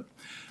they'll get.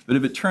 But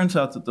if it turns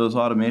out that those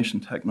automation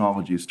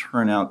technologies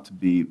turn out to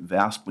be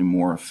vastly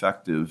more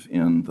effective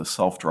in the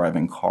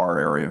self-driving car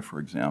area, for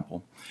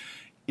example,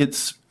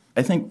 it's,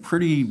 I think,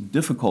 pretty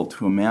difficult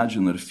to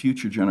imagine that a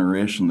future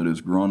generation that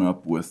has grown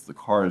up with the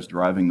cars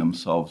driving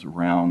themselves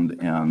around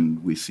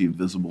and we see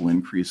visible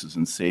increases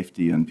in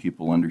safety and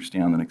people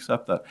understand and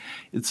accept that,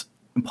 it's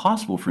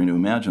impossible for me to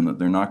imagine that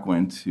they're not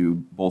going to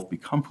both be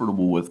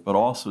comfortable with but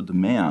also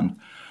demand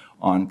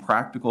on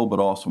practical but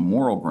also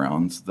moral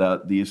grounds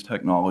that these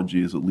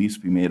technologies at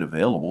least be made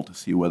available to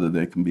see whether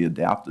they can be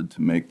adapted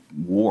to make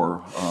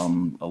war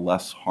a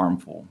less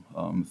harmful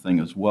thing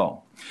as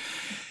well.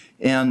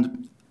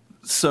 And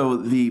so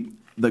the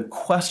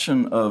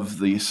question of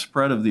the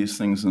spread of these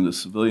things into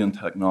civilian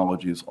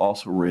technologies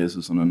also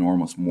raises an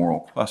enormous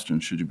moral question.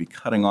 Should you be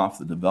cutting off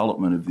the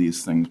development of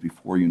these things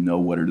before you know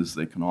what it is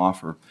they can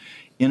offer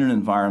in an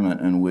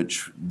environment in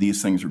which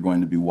these things are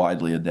going to be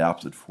widely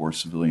adapted for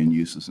civilian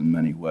uses in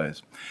many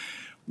ways?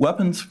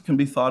 Weapons can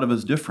be thought of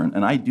as different,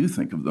 and I do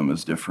think of them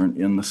as different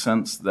in the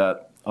sense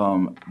that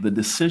the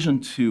decision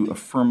to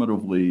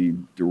affirmatively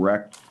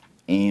direct,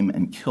 aim,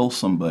 and kill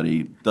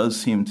somebody does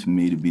seem to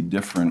me to be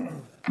different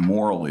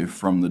morally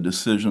from the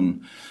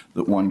decision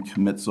that one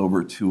commits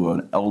over to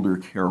an elder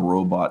care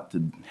robot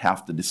to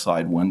have to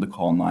decide when to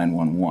call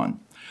 911.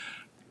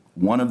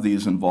 One of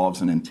these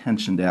involves an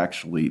intention to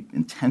actually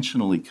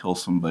intentionally kill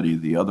somebody.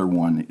 The other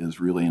one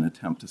is really an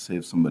attempt to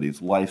save somebody's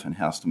life and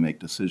has to make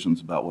decisions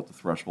about what the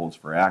thresholds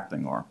for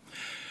acting are.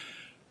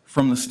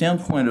 From the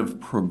standpoint of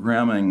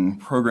programming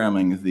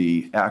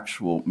the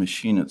actual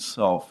machine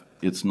itself,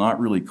 it's not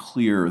really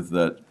clear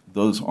that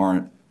those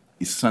aren't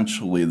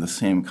essentially the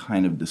same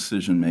kind of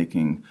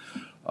decision-making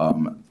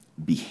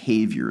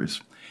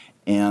behaviors.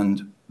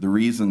 And the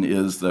reason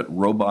is that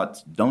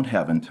robots don't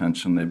have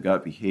intention, they've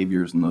got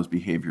behaviors, and those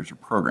behaviors are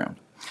programmed.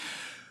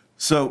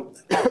 So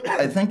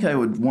I think I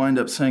would wind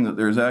up saying that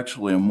there's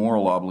actually a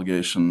moral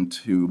obligation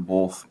to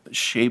both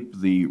shape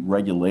the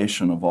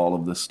regulation of all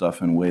of this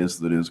stuff in ways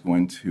that is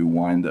going to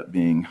wind up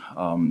being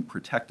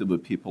protective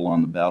of people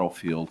on the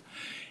battlefield,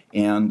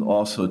 and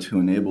also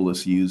to enable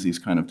us to use these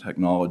kind of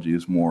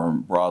technologies more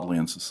broadly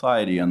in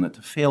society, and that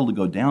to fail to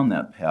go down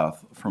that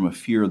path from a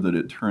fear that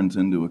it turns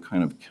into a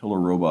kind of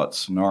killer robot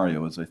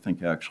scenario is, I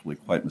think, actually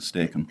quite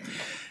mistaken.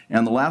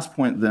 And the last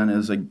point then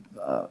is a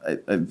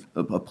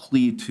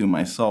plea to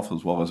myself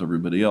as well as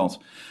everybody else.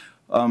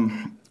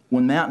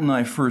 When Matt and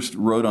I first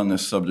wrote on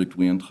this subject,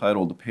 we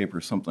entitled the paper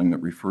something that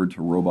referred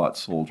to robot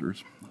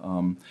soldiers.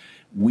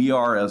 We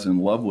are as in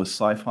love with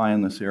sci-fi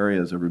in this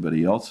area as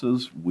everybody else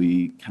is.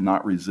 We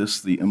cannot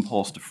resist the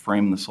impulse to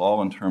frame this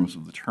all in terms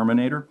of the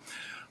Terminator.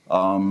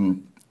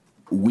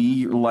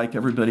 We, like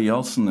everybody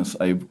else in this,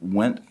 I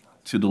went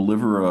to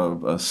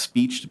deliver a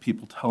speech to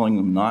people telling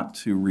them not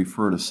to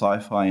refer to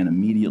sci-fi and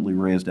immediately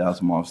raised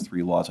Asimov's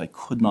 3 laws. I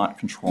could not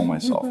control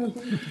myself.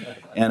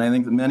 And I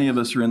think that many of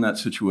us are in that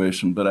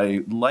situation, but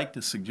I'd like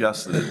to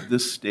suggest that at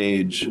this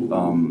stage,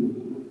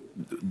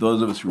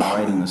 those of us who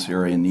write in this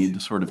area need to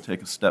sort of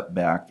take a step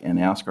back and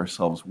ask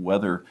ourselves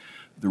whether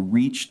the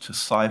reach to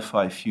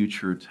sci-fi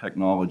future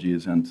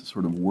technologies and to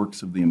sort of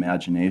works of the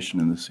imagination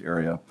in this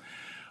area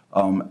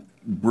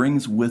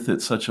brings with it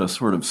such a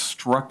sort of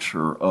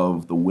structure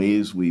of the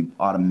ways we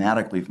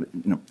automatically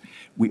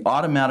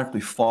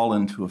fall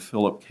into a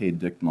Philip K.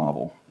 Dick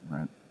novel,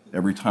 right?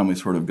 Every time we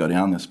sort of go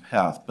down this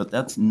path, but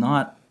that's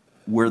not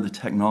where the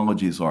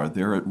technologies are.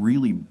 They're at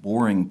really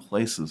boring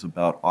places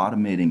about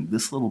automating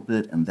this little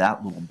bit and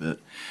that little bit.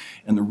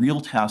 And the real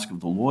task of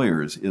the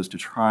lawyers is to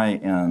try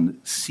and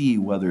see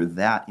whether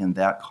that, in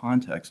that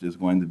context, is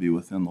going to be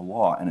within the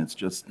law. And it's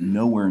just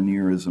nowhere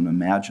near as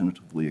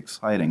imaginatively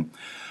exciting.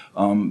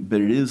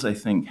 But it is, I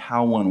think,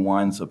 how one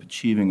winds up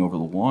achieving over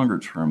the longer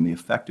term the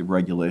effective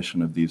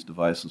regulation of these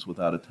devices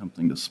without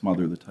attempting to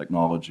smother the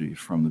technology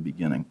from the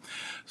beginning.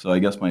 So I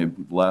guess my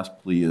last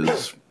plea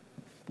is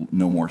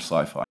no more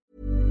sci-fi.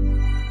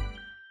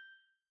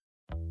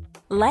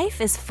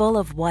 Life is full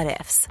of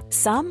what-ifs.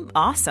 Some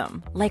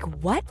awesome, like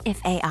what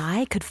if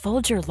AI could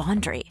fold your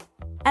laundry?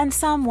 And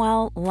some,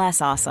 well, less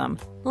awesome,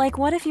 like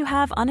what if you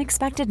have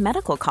unexpected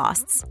medical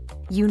costs?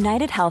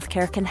 United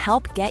Healthcare can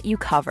help get you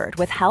covered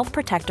with Health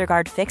Protector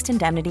Guard fixed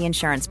indemnity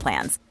insurance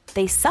plans.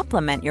 They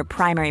supplement your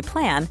primary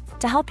plan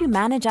to help you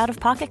manage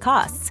out-of-pocket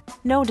costs.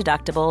 No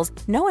deductibles,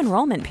 no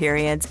enrollment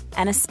periods,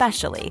 and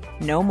especially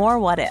no more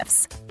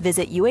what-ifs.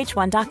 Visit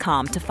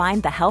uh1.com to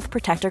find the Health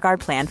Protector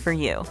Guard plan for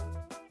you.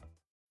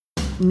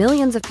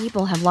 Millions of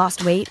people have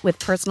lost weight with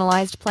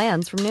personalized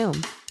plans from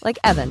Noom. Like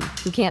Evan,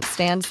 who can't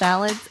stand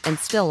salads and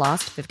still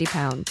lost 50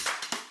 pounds.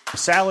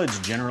 Salads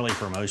generally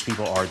for most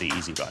people are the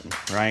easy button,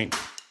 right?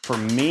 For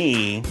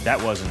me,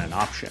 that wasn't an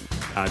option.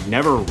 I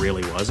never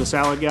really was a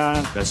salad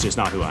guy. That's just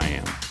not who I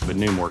am. But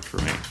Noom worked for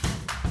me.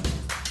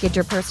 Get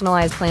your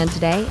personalized plan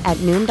today at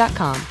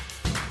Noom.com.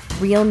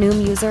 Real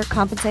Noom user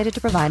compensated to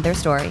provide their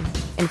story.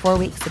 In 4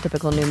 weeks, the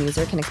typical Noom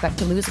user can expect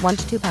to lose 1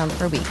 to 2 pounds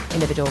per week.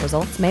 Individual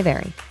results may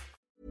vary.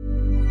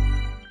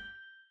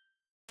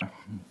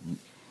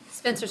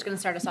 Spencer's going to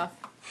start us off.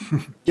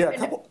 Yeah,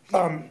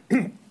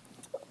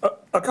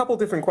 a couple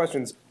different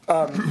questions.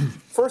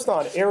 First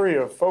on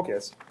area of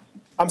focus,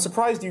 I'm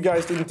surprised you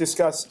guys didn't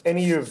discuss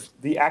any of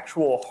the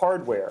actual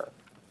hardware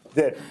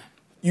that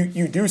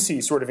you do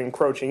see sort of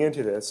encroaching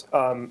into this.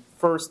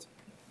 First,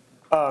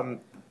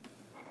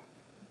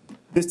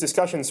 this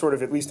discussion sort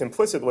of at least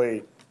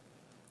implicitly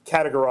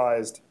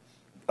categorized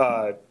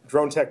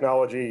drone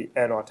technology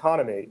and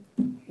autonomy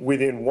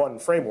within one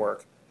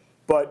framework.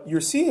 But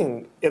you're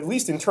seeing, at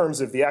least in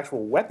terms of the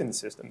actual weapon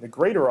system, the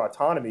greater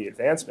autonomy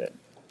advancement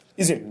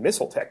is in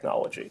missile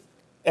technology.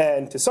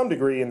 And to some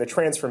degree in the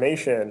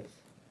transformation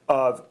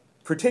of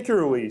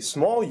particularly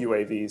small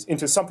UAVs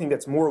into something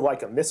that's more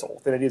like a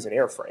missile than it is an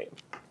airframe.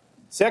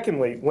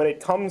 Secondly, when it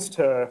comes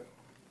to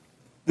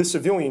the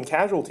civilian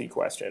casualty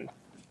question,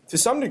 to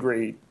some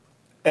degree,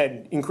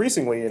 and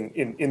increasingly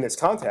in this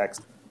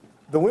context,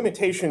 the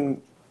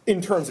limitation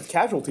in terms of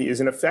casualty is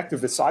an effect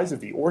of the size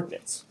of the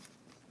ordnance.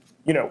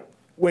 You know,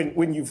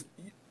 when you've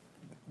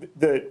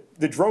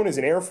the drone as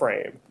an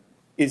airframe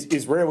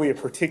is rarely a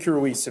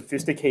particularly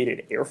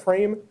sophisticated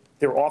airframe.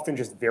 They're often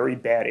just very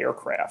bad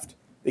aircraft.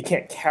 They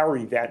can't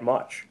carry that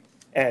much.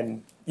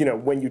 And you know,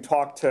 when you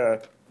talk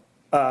to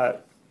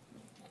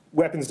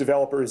weapons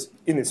developers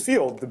in this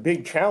field, the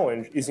big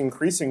challenge is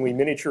increasingly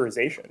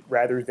miniaturization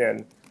rather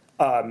than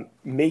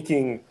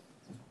making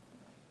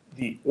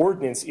the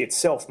ordnance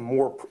itself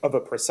more of a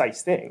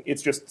precise thing.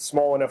 It's just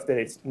small enough that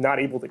it's not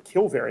able to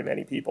kill very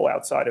many people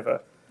outside of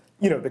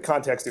the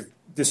context of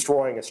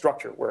destroying a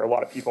structure where a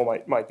lot of people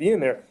might be in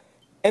there.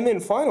 And then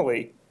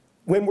finally,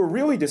 when we're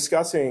really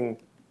discussing,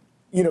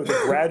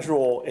 the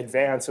gradual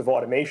advance of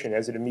automation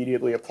as it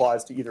immediately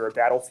applies to either a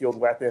battlefield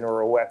weapon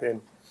or a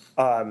weapon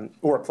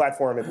or a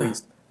platform at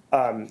least,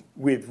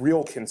 with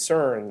real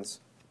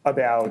concerns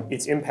about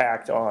its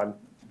impact on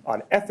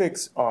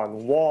ethics,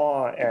 on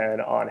law,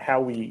 and on how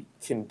we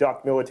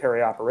conduct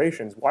military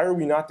operations, why are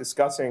we not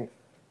discussing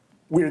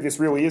where this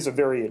really is a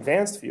very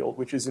advanced field,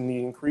 which is in the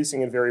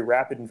increasing and very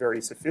rapid and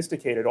very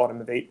sophisticated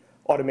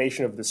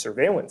automation of the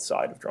surveillance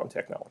side of drone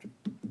technology?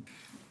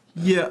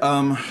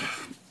 Yeah,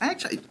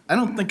 actually, I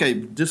don't think I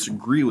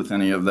disagree with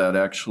any of that,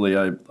 actually.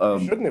 You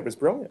shouldn't. It was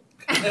brilliant.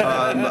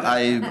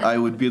 I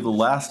would be the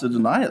last to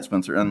deny it,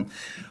 Spencer. And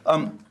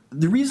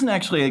the reason,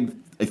 actually,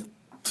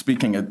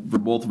 speaking for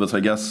both of us, I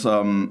guess,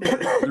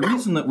 the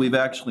reason that we've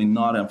actually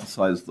not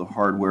emphasized the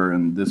hardware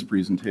in this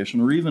presentation,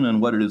 or even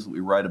in what it is that we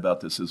write about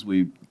this, is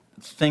we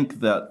think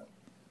that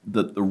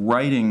the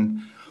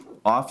writing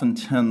often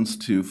tends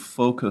to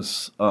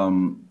focus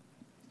on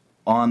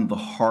the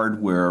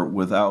hardware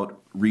without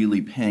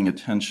really paying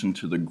attention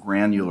to the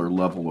granular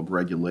level of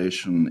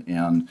regulation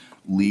and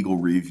legal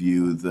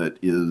review that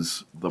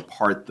is the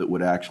part that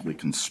would actually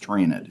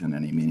constrain it in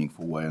any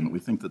meaningful way. And we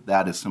think that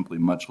that is simply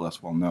much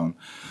less well known.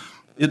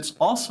 It's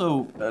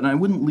also, and I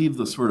wouldn't leave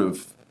the sort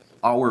of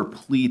our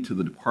plea to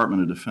the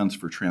Department of Defense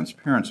for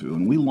transparency.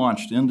 When we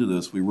launched into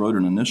this, we wrote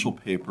an initial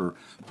paper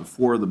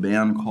before the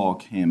ban call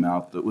came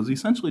out that was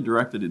essentially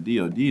directed at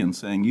DOD and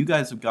saying, you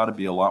guys have got to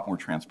be a lot more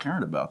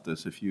transparent about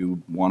this if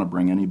you want to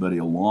bring anybody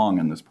along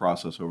in this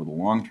process over the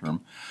long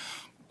term.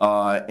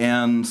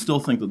 And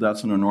still think that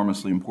that's an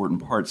enormously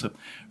important part. So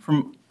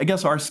from, I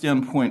guess, our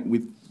standpoint,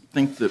 we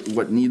think that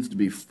what needs to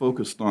be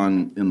focused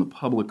on in the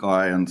public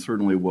eye, and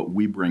certainly what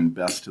we bring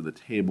best to the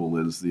table,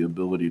 is the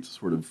ability to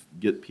sort of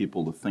get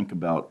people to think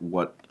about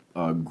what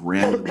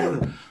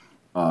granular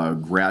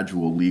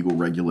gradual legal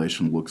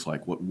regulation looks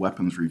like, what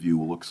weapons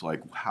review looks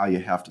like, how you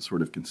have to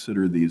sort of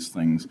consider these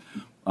things,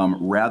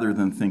 rather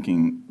than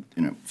thinking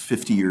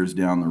 50 years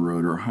down the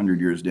road or 100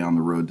 years down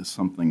the road to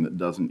something that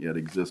doesn't yet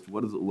exist.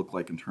 What does it look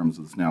like in terms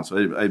of this now?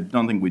 So I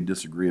don't think we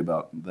disagree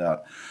about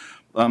that.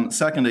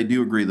 Second, I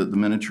do agree that the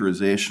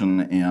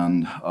miniaturization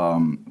and,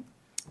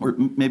 or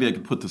maybe I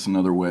could put this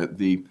another way,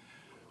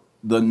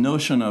 the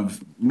notion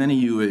of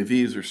many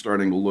UAVs are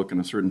starting to look in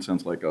a certain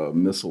sense like a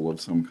missile of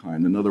some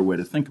kind. Another way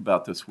to think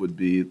about this would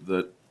be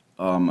that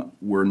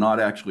we're not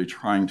actually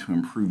trying to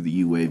improve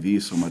the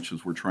UAV so much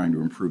as we're trying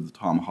to improve the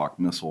Tomahawk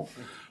missile,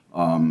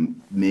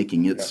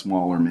 making it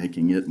smaller,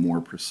 making it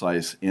more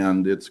precise.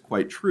 And it's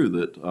quite true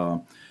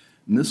that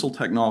missile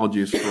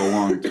technologies for a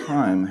long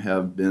time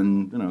have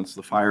been, it's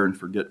the fire and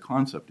forget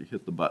concept. You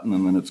hit the button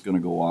and then it's going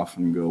to go off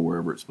and go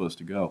wherever it's supposed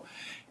to go.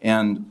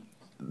 And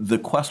the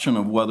question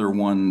of whether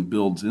one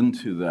builds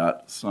into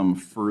that some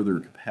further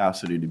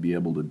capacity to be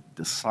able to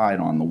decide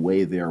on the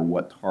way there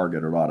what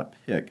target it ought to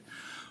pick,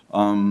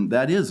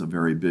 that is a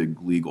very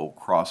big legal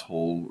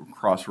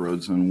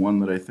crossroads, and one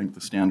that I think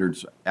the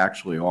standards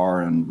actually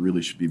are and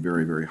really should be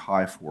very, very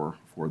high for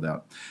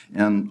that.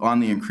 And on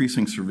the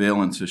increasing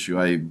surveillance issue,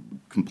 I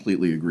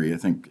completely agree. I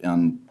think,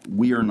 and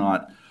we are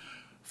not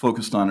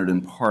focused on it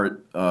in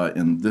part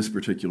in this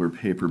particular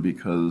paper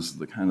because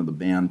the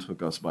ban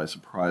took us by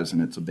surprise,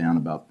 and it's a ban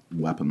about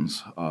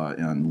weapons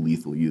and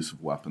lethal use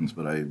of weapons.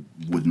 But I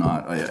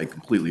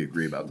completely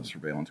agree about the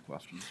surveillance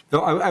question.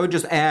 So I would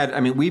just add,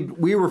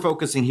 we were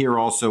focusing here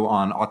also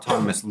on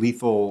autonomous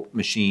lethal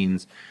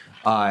machines.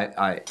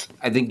 I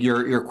think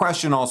your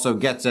question also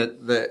gets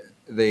at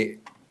the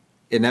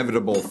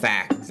inevitable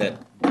fact that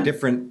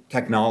different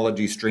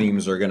technology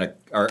streams are going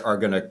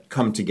to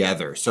come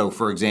together. So,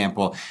 for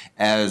example,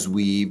 as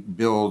we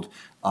build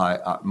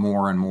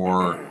more and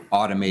more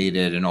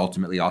automated and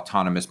ultimately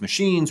autonomous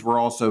machines, we're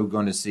also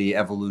going to see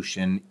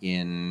evolution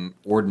in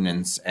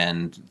ordnance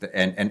and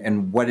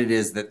what it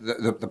is that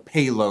the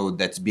payload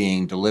that's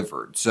being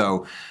delivered.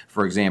 So,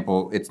 for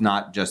example, it's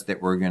not just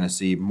that we're going to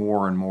see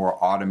more and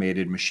more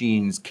automated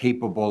machines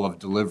capable of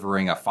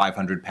delivering a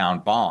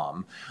 500-pound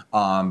bomb,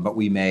 but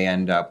we may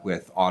end up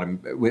with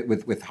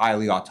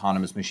highly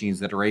autonomous machines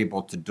that are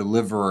able to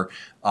deliver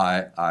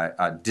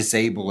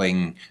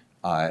disabling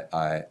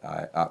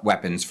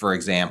weapons, for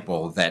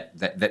example,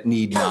 that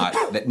need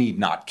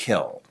not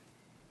kill.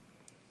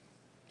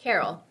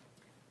 Carol,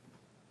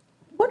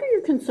 what are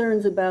your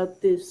concerns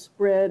about the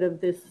spread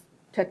of this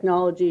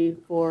technology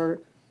for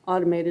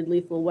automated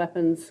lethal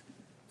weapons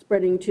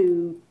spreading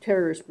to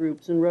terrorist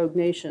groups and rogue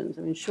nations?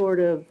 Short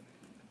of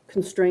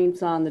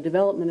constraints on the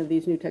development of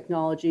these new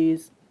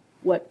technologies,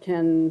 what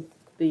can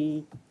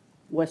the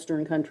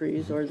Western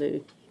countries or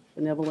the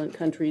benevolent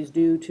countries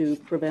do to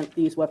prevent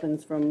these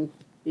weapons from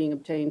being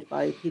obtained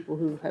by people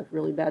who have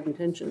really bad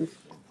intentions?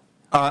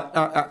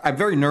 I'm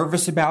very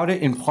nervous about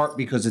it, in part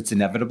because it's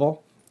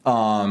inevitable.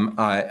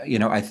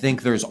 I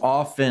think there's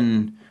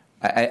often,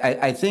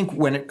 I think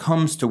when it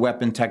comes to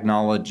weapon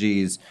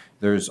technologies,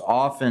 there's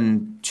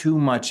often too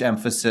much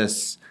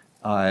emphasis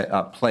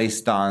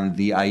placed on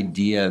the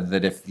idea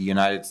that if the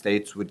United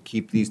States would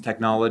keep these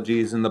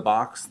technologies in the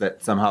box,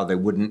 that somehow they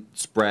wouldn't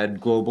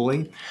spread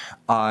globally.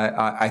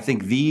 I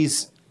think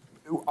these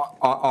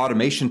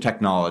automation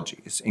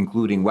technologies,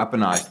 including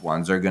weaponized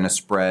ones, are going to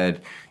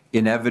spread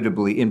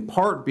inevitably, in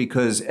part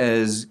because,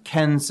 as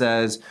Ken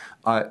says,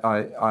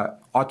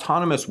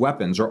 autonomous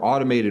weapons or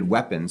automated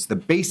weapons, the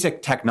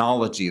basic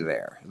technology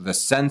there, the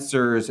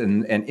sensors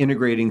and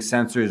integrating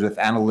sensors with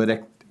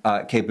analytic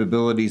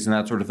capabilities and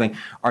that sort of thing,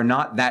 are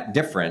not that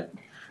different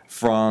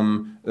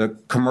from the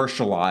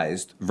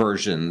commercialized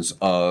versions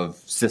of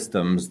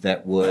systems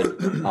that would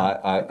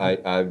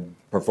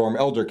perform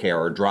elder care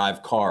or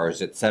drive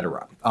cars, et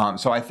cetera.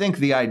 So I think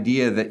the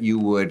idea that you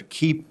would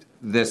keep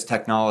this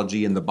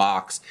technology in the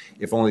box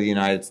if only the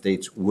United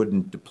States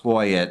wouldn't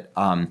deploy it,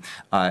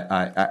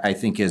 I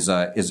think is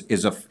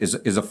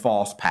a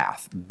false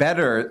path.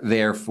 Better,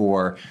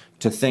 therefore,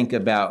 to think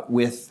about,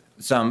 with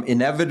some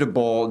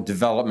inevitable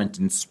development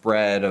and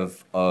spread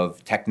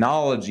of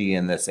technology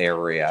in this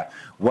area,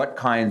 what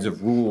kinds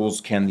of rules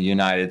can the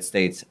United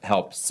States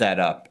help set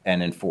up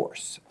and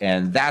enforce?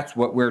 And that's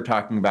what we're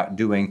talking about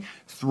doing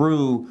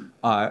through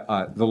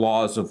the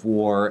laws of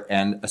war,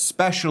 and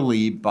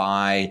especially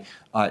by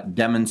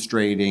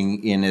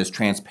demonstrating in as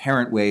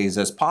transparent ways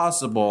as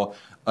possible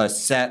a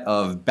set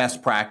of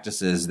best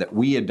practices that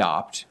we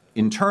adopt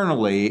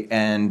internally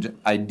and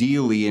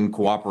ideally in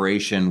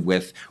cooperation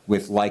with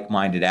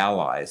like-minded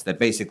allies that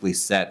basically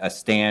set a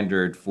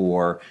standard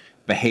for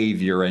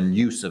behavior and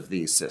use of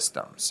these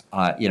systems.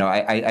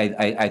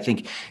 I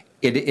think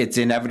it's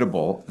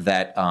inevitable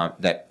that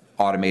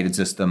automated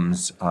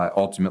systems,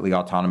 ultimately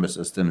autonomous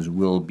systems,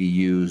 will be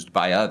used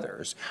by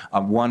others.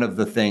 One of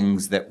the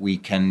things that we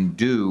can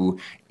do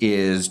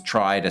is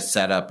try to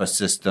set up a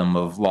system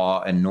of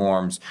law and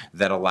norms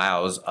that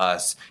allows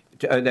us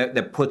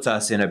that puts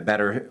us in a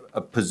better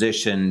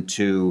position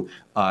to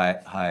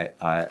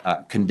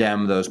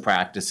condemn those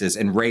practices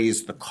and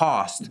raise the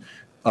cost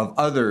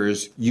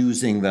others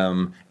using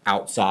them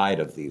outside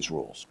of these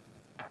rules.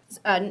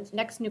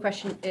 Next new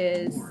question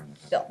is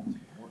Bill.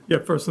 Yeah,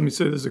 first let me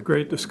say this is a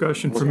great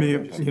discussion for me.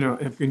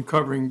 I've been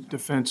covering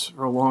defense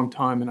for a long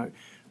time, and I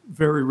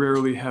very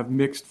rarely have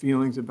mixed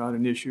feelings about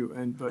an issue.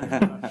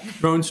 But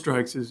drone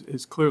strikes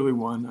is clearly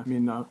one. I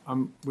mean,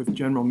 I'm with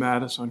General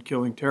Mattis on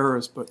killing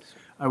terrorists, but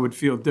I would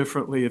feel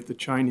differently if the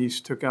Chinese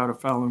took out a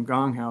Falun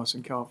Gong house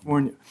in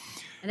California.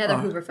 Another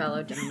Hoover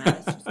Fellow, General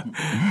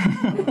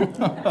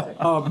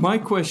Mattis. My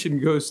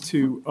question goes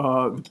to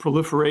the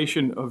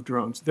proliferation of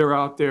drones. They're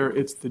out there.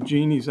 It's the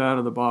genie's out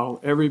of the bottle.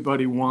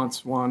 Everybody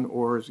wants one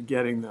or is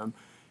getting them.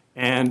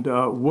 And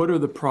what are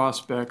the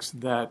prospects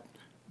that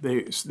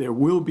there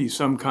will be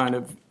some kind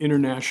of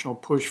international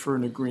push for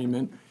an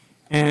agreement?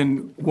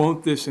 And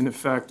won't this, in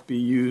effect, be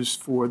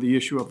used for the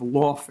issue of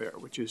lawfare,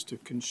 which is to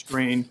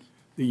constrain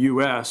the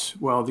U.S.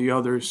 while the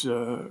others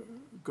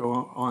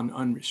go on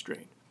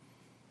unrestrained?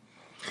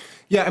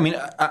 Yeah, I mean,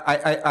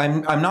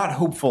 I'm not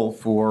hopeful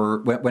for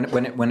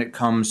when it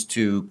comes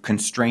to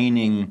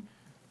constraining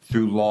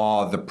through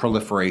law the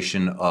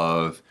proliferation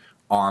of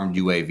armed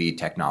UAV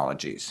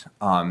technologies.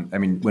 I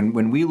mean,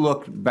 when we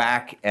look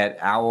back at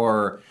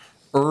our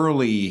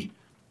early,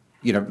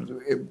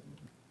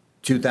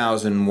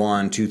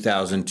 2001,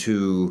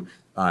 2002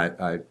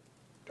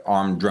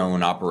 armed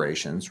drone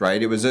operations,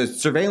 right? It was a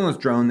surveillance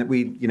drone that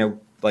we,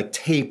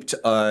 taped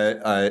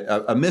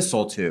a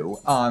missile to.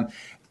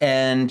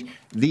 And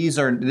these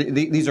are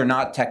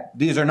not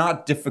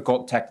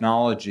difficult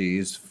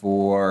technologies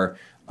for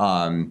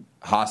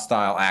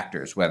hostile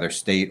actors, whether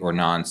state or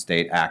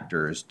non-state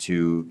actors,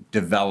 to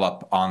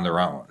develop on their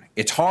own.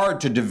 It's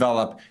hard to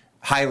develop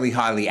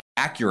highly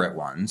accurate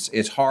ones.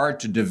 It's hard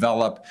to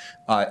develop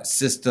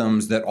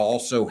systems that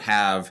also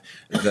have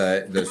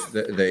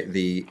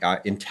the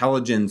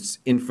intelligence,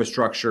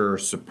 infrastructure,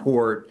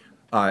 support,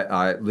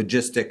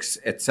 logistics,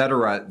 et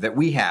cetera, that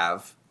we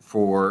have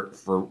for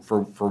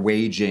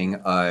waging,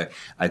 I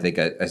think,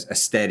 a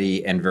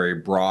steady and very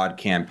broad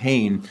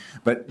campaign.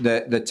 But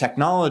the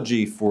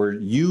technology for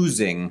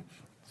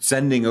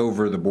sending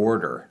over the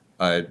border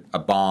a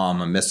bomb,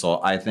 a missile,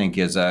 I think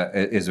is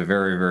a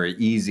very, very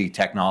easy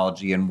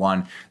technology, and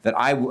one that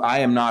I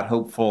am not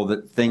hopeful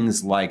that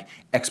things like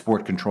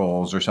export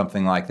controls or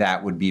something like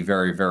that would be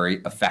very, very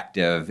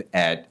effective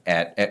at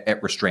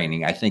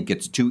restraining. I think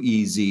it's too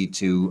easy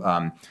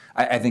to.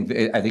 I think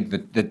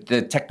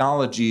the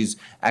technology is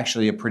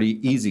actually a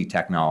pretty easy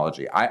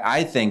technology.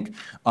 I think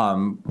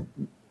when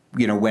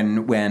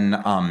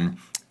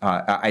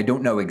I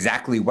don't know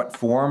exactly what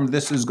form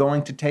this is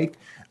going to take.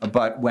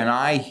 But when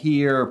I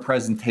hear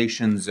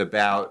presentations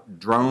about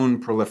drone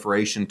technology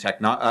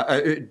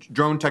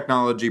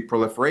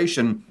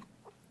proliferation,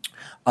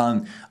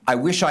 I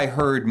wish I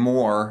heard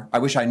more. I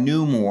wish I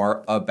knew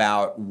more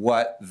about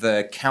what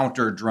the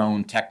counter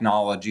drone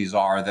technologies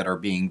are that are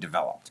being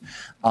developed.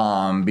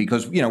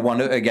 Because,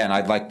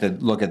 I'd like to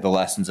look at the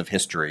lessons of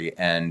history.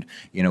 And,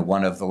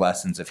 one of the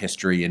lessons of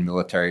history in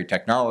military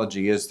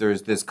technology is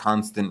there's this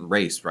constant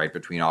race, right,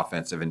 between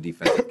offensive and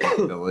defensive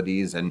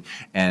capabilities, and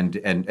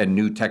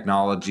new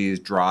technologies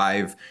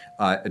drive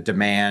a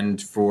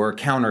demand for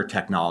counter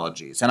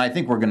technologies. And I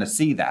think we're going to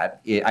see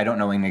that. I don't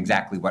know in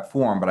exactly what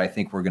form, but I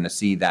think we're going to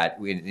see that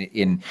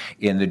in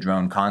the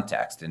drone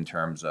context, in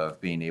terms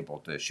of being able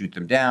to shoot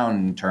them down,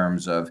 in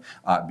terms of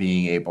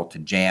being able to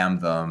jam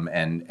them,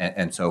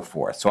 and so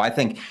forth. So I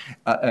think,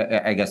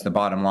 I guess the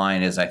bottom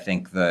line is, I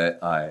think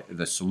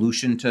the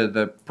solution to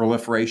the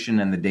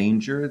proliferation and the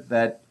danger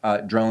that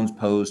drones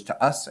pose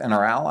to us and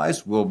our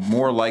allies will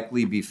more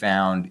likely be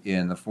found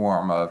in the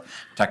form of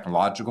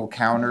technological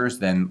counters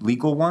than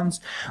legal ones.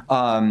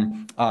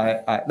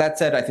 That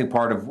said, I think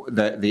part of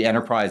the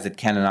enterprise that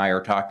Ken and I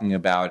are talking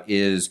about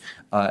is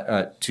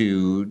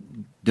to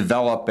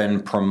develop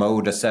and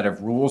promote a set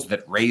of rules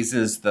that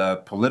raises the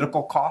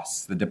political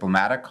costs, the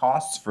diplomatic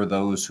costs for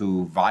those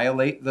who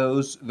violate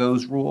those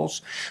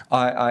rules.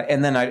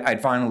 And then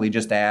I'd finally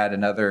just add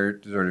another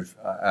sort of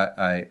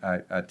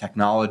a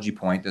technology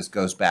point. This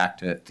goes back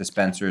to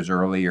Spencer's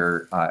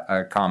earlier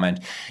comment.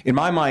 In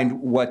my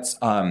mind, what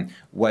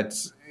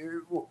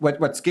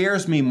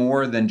scares me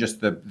more than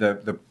just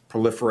the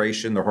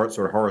proliferation, the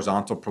sort of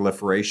horizontal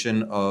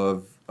proliferation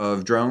of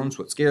drones,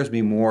 what scares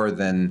me more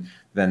than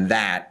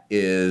that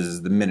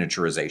is the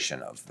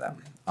miniaturization of them.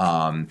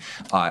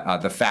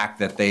 The fact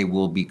that they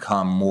will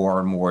become more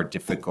and more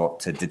difficult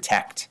to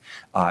detect,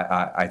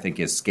 I think,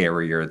 is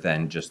scarier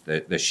than just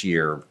the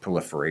sheer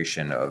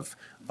proliferation of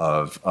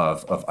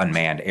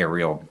unmanned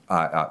aerial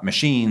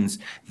machines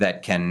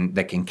that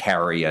can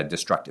carry a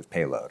destructive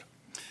payload.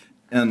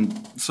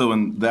 And so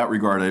in that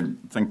regard, I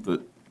think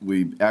that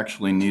we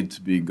actually need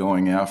to be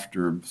going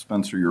after,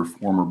 Spencer, your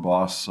former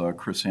boss,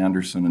 Chris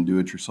Anderson, and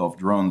do-it-yourself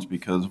drones,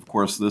 because, of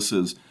course, this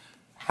is...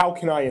 How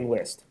can I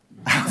enlist?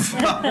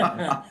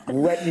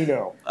 Let me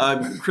know.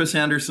 Chris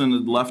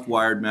Anderson left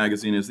Wired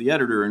magazine as the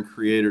editor and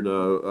created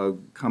a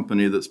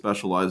company that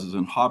specializes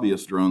in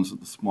hobbyist drones at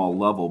the small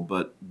level,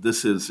 but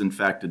this is, in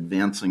fact,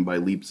 advancing by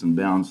leaps and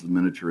bounds the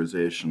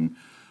miniaturization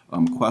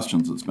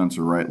questions that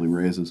Spencer rightly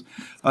raises.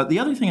 The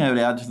other thing I would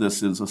add to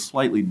this is a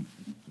slightly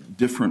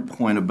different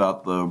point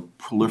about the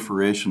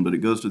proliferation, but it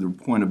goes to the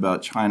point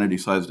about China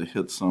decides to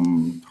hit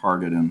some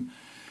target.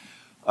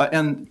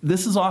 And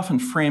this is often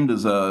framed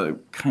as a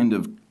kind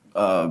of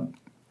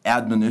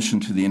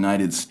admonition to the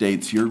United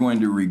States. You're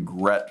going to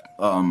regret,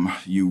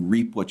 you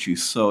reap what you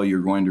sow.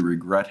 You're going to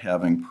regret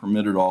having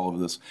permitted all of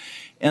this.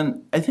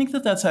 And I think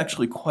that that's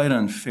actually quite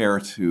unfair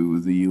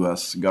to the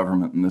U.S.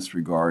 government in this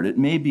regard. It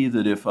may be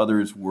that if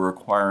others were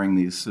acquiring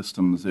these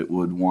systems, it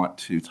would want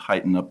to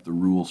tighten up the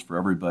rules for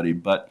everybody.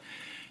 But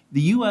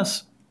the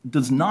U.S.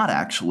 does not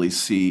actually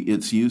see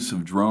its use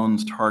of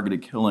drones,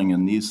 targeted killing,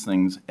 and these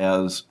things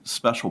as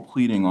special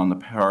pleading on the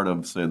part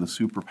of, say, the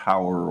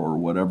superpower or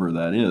whatever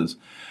that is.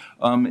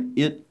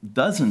 It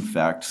does, in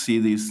fact, see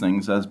these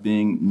things as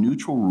being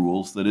neutral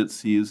rules that it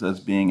sees as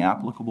being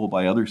applicable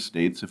by other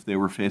states if they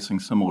were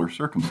facing similar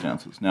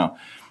circumstances. Now,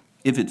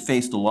 if it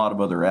faced a lot of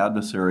other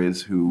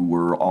adversaries who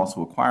were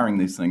also acquiring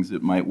these things,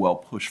 it might well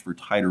push for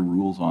tighter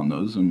rules on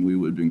those, and we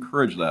would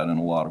encourage that in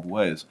a lot of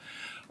ways.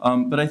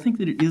 But I think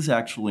that it is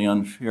actually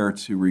unfair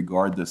to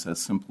regard this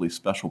as simply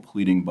special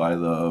pleading by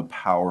the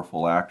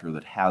powerful actor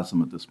that has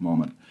them at this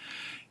moment.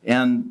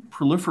 And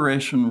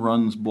proliferation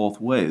runs both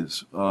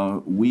ways.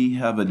 We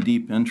have a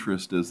deep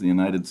interest as the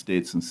United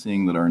States in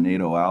seeing that our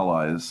NATO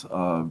allies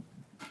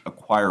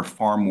acquire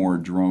far more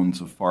drones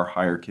of far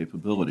higher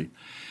capability.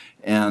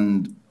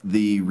 And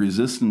the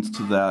resistance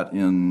to that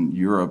in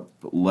Europe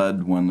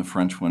led when the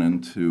French went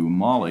into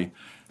Mali.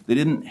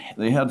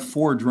 They had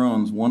 4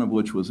 drones, one of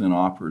which was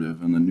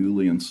inoperative, and the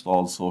newly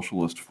installed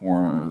socialist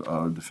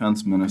foreign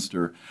defense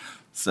minister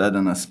said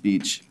in a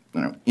speech,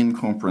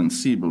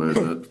 incomprehensible,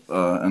 that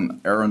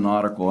an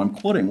aeronautical, I'm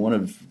quoting one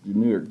of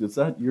New York, is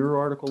that your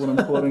article that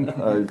I'm quoting?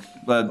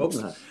 But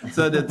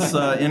said it's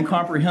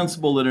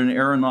incomprehensible that an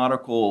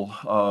aeronautical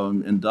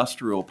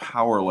industrial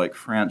power like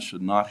France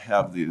should not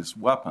have these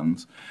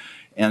weapons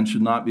and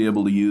should not be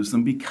able to use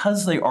them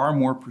because they are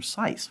more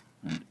precise.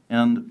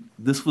 And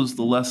this was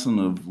the lesson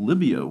of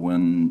Libya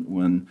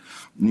when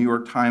New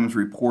York Times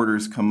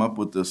reporters come up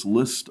with this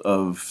list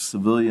of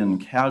civilian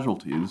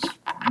casualties,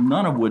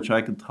 none of which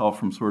I could tell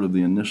from sort of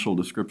the initial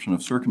description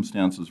of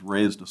circumstances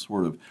raised a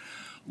sort of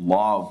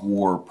law of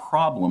war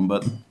problem.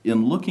 But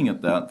in looking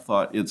at that,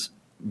 thought it's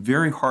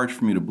very hard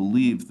for me to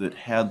believe that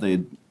had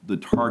the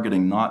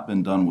targeting not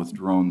been done with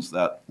drones,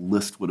 that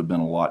list would have been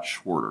a lot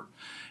shorter.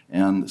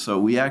 And so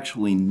we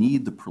actually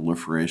need the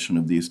proliferation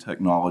of these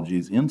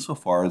technologies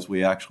insofar as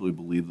we actually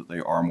believe that they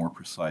are more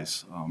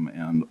precise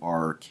and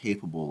are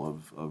capable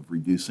of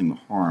reducing the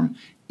harm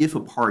if a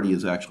party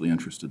is actually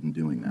interested in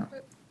doing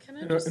that.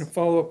 And a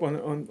follow-up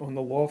on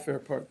the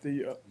lawfare part.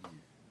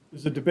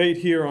 There's a debate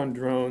here on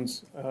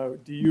drones.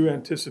 Do you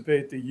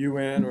anticipate the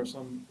UN or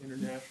some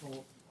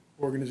international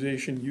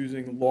organization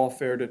using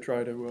lawfare to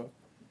try to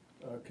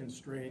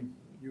constrain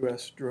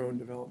U.S. drone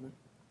development?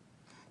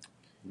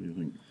 What do you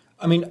think?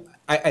 I mean,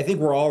 I think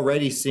we're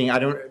already seeing.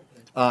 The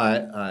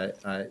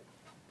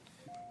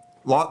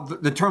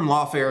term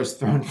lawfare is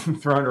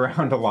thrown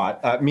around a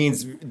lot.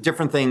 Means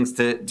different things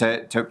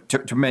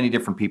to many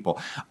different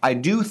people. I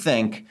do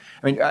think.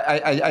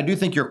 I do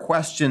think your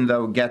question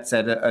though gets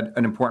at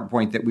an important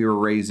point that we were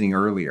raising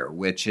earlier,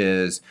 which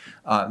is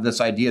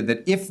this idea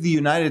that if the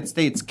United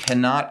States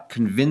cannot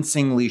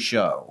convincingly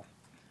show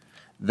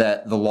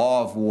that the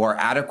law of war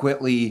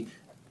adequately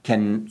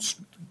can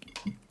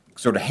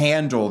sort of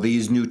handle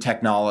these new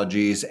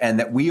technologies and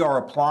that we are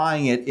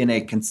applying it in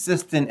a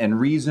consistent and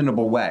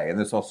reasonable way. And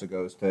this also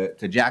goes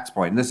to Jack's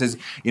point. And this is,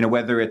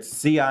 whether it's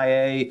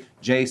CIA,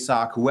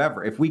 JSOC,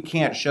 whoever, if we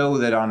can't show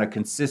that on a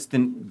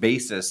consistent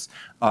basis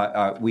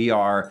we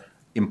are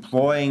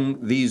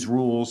employing these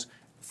rules,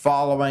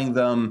 following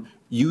them,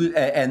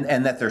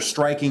 and that they're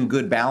striking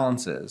good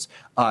balances,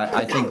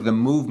 I think the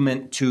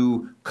movement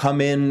to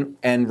come in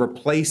and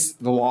replace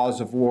the laws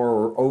of war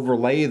or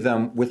overlay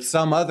them with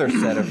some other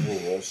set of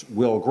rules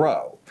will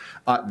grow.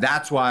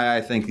 That's why I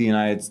think the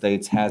United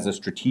States has a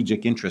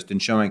strategic interest in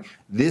showing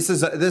this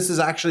is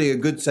actually a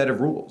good set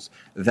of rules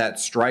that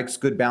strikes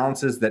good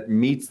balances, that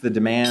meets the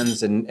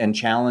demands and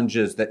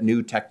challenges that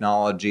new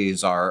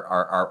technologies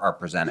are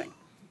presenting.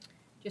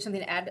 Do you have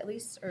something to add, at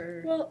least?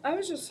 Or? Well, I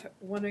was just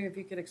wondering if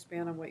you could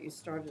expand on what you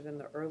started in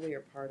the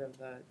earlier part of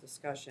the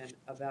discussion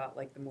about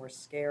like the more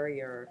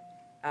scarier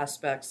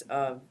aspects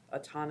of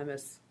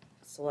autonomous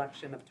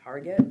selection of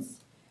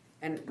targets.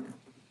 And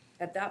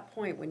at that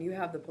point, when you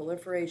have the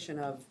proliferation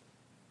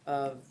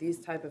of these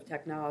type of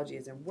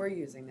technologies and we're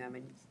using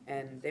them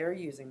and they're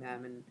using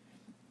them,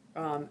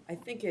 and I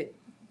think it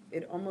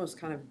almost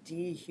kind of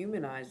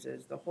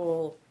dehumanizes the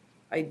whole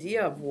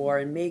idea of war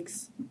and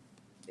makes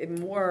it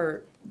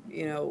more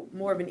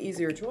of an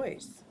easier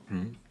choice.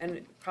 Mm-hmm.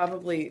 And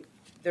probably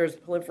there's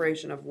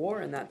proliferation of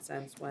war in that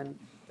sense when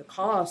the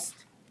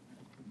cost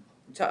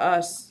to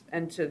us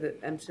and to the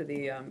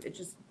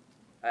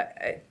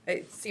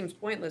it seems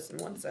pointless in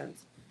one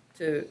sense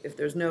if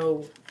there's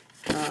no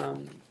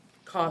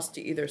cost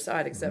to either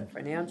side except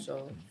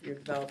financial if you're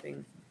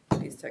developing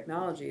these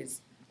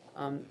technologies.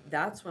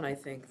 that's when I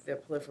think the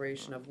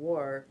proliferation of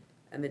war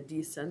and the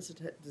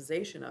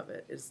desensitization of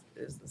it is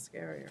the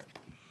scarier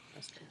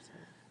aspect.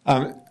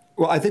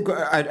 Well, I think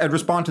I'd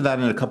respond to that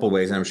in a couple of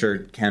ways, and I'm sure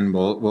Ken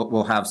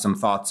will have some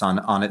thoughts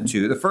on it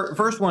too. The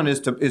first one is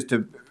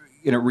to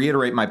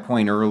reiterate my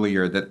point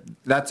earlier that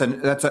that's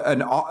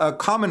a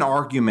common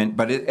argument,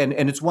 but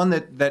it's one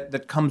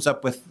that comes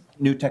up with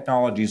new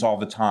technologies all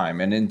the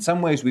time, and in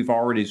some ways we've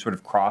already sort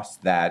of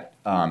crossed that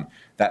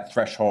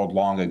threshold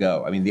long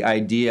ago. I mean, the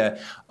idea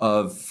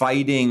of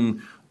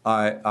fighting,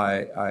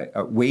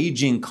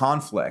 waging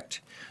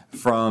conflict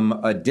from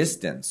a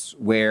distance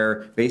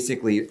where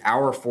basically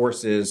our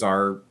forces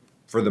are,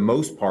 for the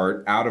most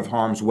part, out of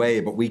harm's way,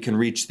 but we can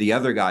reach the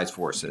other guy's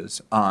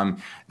forces.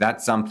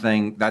 That's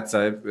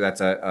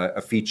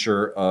a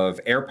feature of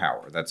air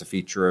power. That's a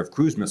feature of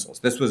cruise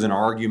missiles. This was an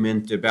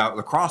argument about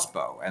the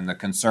crossbow and the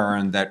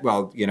concern that,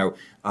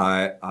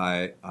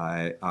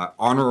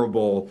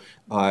 honorable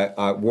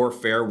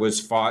warfare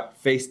was fought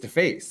face to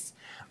face.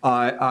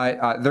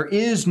 There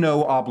is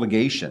no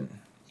obligation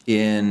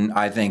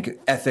I think,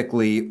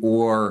 ethically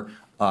or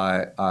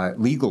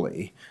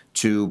legally,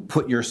 to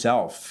put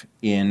yourself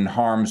in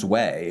harm's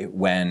way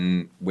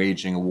when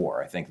waging a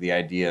war. I think the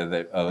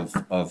idea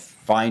of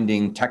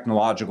finding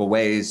technological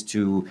ways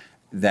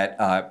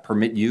that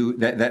permit you,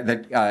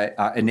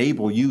 that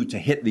enable you to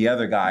hit the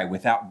other guy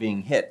without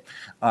being hit.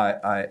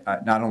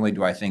 Not only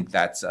do I think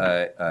that's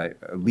a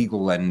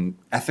legal and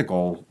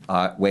ethical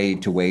way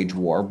to wage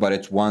war, but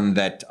it's one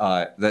that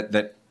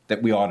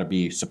we ought to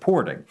be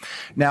supporting.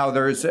 Now,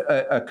 there's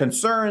a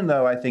concern,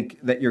 though, I think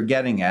that you're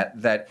getting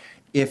at, that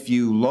if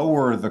you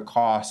lower the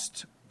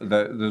cost,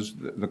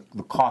 the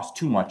cost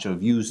too much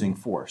of using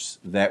force,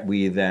 that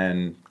we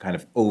then kind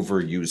of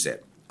overuse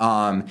it.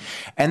 And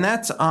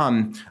that's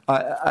I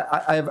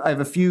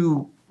have a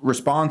few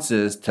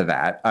responses to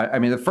that. I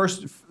mean, the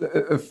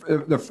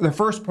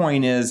first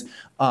point is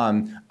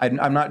I'm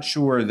not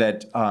sure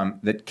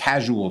that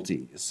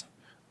casualties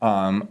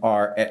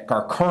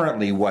are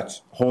currently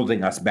what's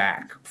holding us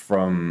back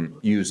from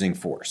using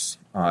force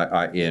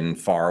in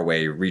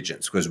faraway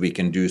regions, because we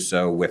can do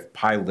so with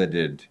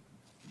piloted,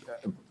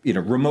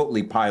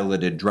 remotely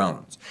piloted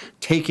drones.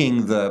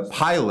 Taking the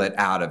pilot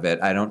out of it,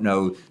 I don't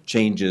know,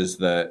 changes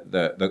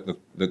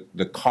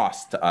the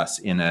cost to us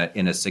in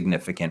a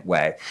significant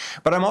way.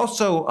 But I'm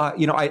also,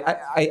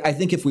 I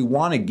think if we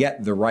want to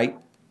get the right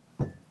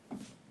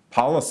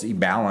policy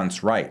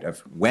balance right of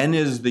when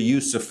is the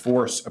use of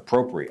force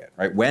appropriate,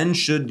 right? When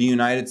should the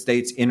United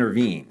States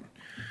intervene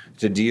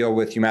to deal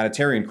with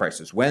humanitarian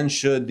crisis? When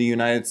should the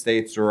United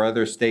States or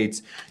other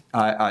states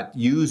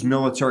use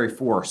military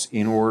force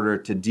in order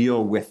to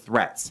deal with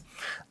threats?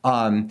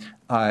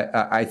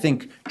 I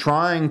think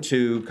trying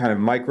to kind of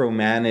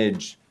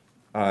micromanage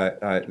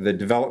the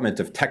development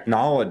of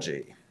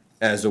technology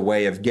as a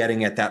way of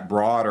getting at that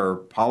broader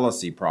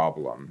policy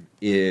problem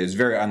is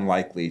very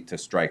unlikely to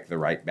strike the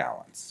right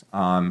balance.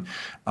 And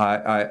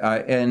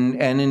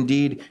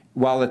indeed,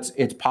 while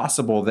it's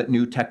possible that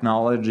new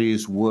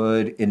technologies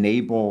would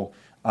enable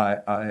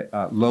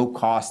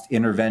low-cost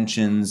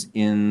interventions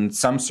in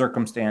some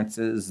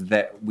circumstances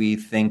that we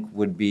think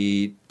would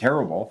be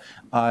terrible,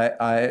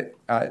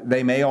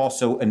 they may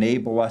also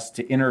enable us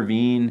to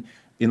intervene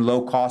in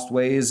low-cost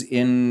ways,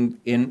 in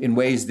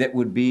ways that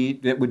would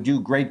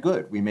do great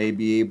good. We may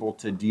be able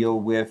to deal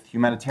with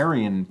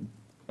humanitarian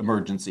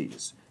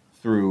emergencies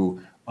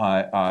through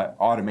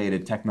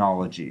automated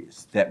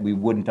technologies that we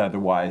wouldn't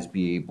otherwise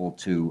be able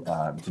to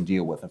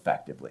deal with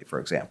effectively, for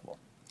example.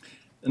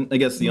 And I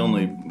guess the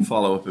only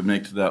follow-up I'd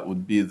make to that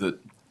would be that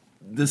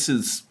this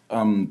is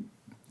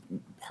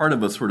part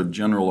of a sort of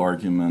general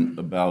argument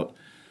about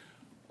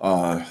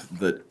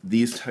that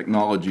these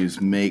technologies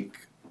make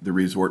the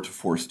resort to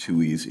force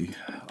too easy.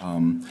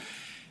 And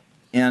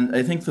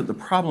I think that the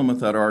problem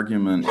with that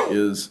argument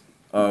is,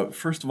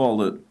 first of all,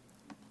 that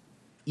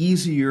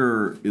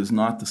easier is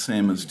not the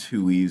same as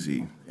too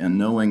easy. And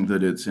knowing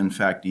that it's in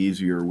fact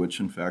easier, which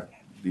in fact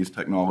these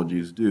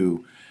technologies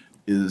do,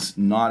 is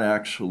not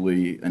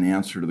actually an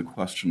answer to the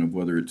question of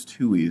whether it's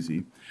too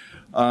easy.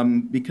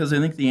 Because I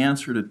think the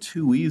answer to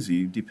too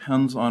easy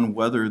depends on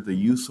whether the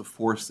use of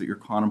force that you're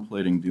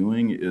contemplating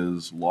doing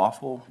is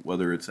lawful,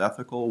 whether it's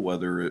ethical,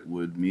 whether it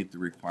would meet the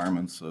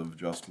requirements of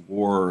just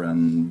war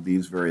and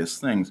these various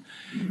things.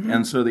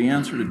 And so the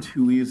answer to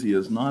too easy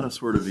is not a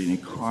sort of an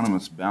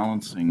economist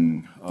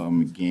balancing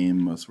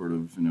game, a sort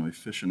of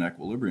efficient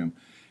equilibrium.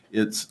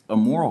 It's a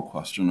moral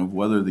question of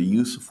whether the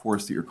use of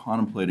force that you're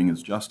contemplating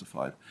is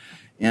justified.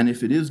 And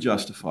if it is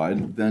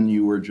justified, then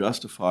you are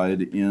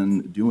justified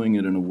in doing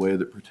it in a way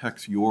that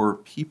protects your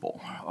people,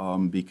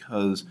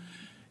 because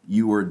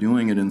you are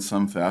doing it in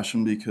some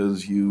fashion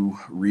because you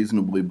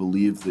reasonably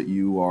believe that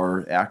you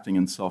are acting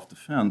in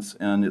self-defense,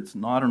 and it's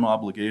not an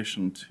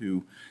obligation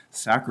to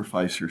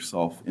sacrifice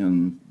yourself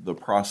in the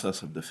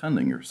process of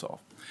defending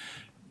yourself.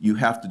 You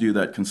have to do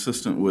that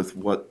consistent with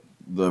what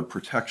the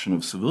protection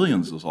of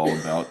civilians is all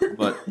about.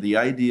 But the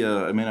idea,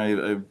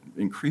 I'm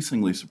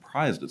increasingly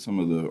surprised at some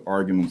of the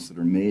arguments that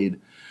are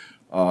made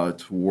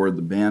toward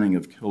the banning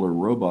of killer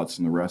robots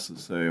and the rest that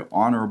say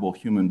honorable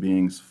human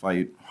beings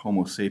fight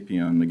Homo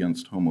sapien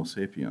against Homo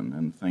sapien,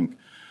 and think,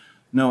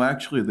 no,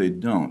 actually they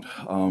don't.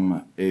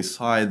 A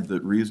side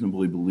that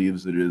reasonably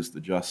believes it is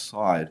the just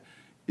side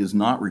is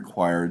not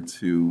required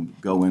to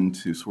go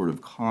into sort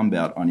of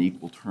combat on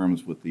equal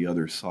terms with the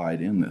other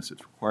side in this.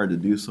 It's required to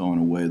do so in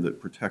a way that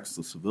protects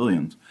the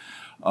civilians.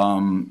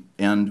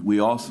 And we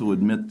also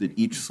admit that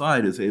each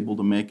side is able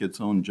to make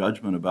its own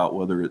judgment about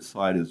whether its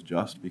side is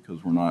just,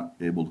 because we're not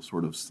able to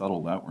sort of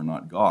settle that. We're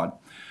not God.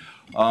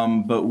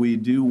 But we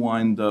do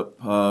wind up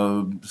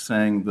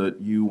saying that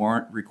you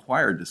aren't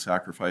required to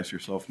sacrifice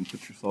yourself and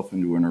put yourself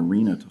into an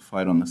arena to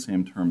fight on the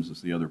same terms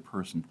as the other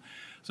person.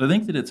 So I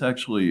think that it's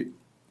actually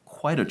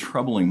quite a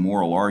troubling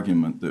moral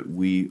argument that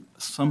we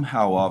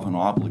somehow have an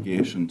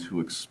obligation to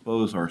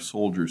expose our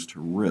soldiers to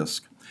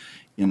risk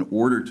in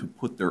order to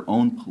put their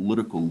own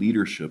political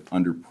leadership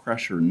under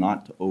pressure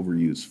not to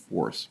overuse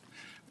force.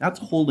 That's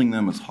holding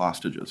them as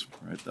hostages,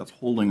 right? That's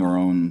holding our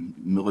own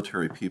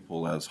military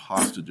people as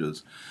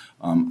hostages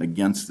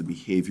against the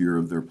behavior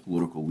of their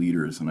political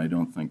leaders, and I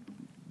don't think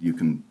you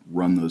can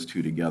run those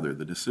two together.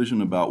 The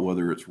decision about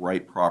whether it's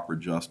right, proper,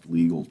 just,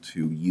 legal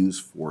to use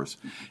force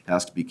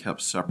has to be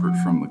kept separate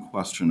from the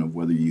question of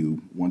whether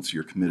you, once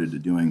you're committed to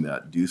doing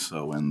that, do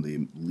so in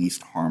the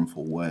least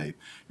harmful way,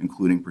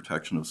 including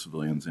protection of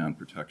civilians and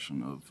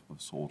protection of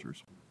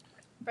soldiers.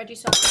 Reggie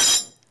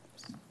Silver.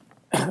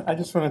 I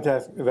just wanted to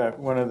ask about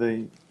one of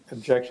the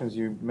objections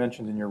you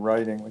mentioned in your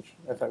writing, which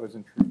I thought was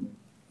intriguing,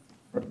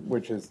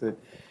 which is that,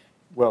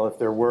 well, if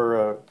there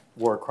were a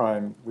war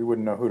crime, we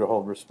wouldn't know who to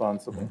hold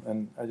responsible.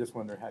 And I just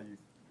wonder how you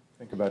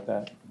think about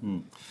that.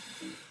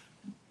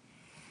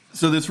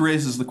 So this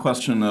raises the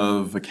question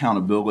of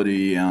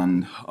accountability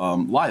and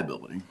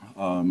liability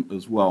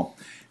as well.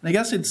 And I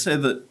guess I'd say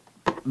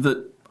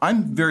that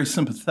I'm very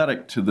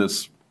sympathetic to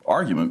this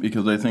argument,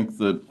 because I think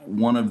that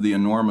one of the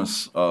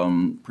enormous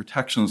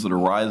protections that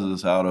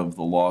arises out of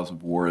the laws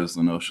of war is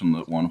the notion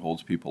that one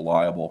holds people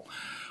liable.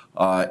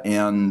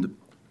 And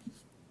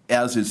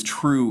as is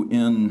true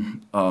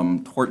in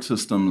tort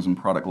systems and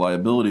product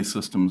liability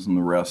systems and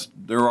the rest,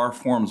 there are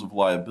forms of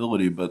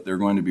liability, but they're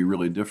going to be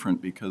really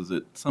different because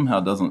it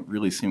somehow doesn't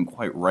really seem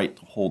quite right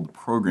to hold the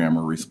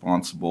programmer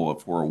responsible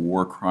for a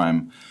war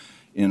crime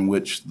in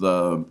which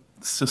the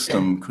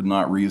system could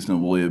not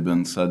reasonably have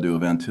been said to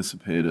have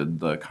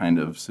anticipated the kind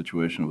of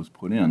situation it was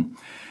put in.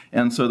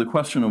 And so the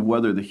question of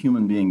whether the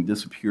human being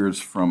disappears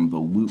from the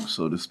loop,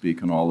 so to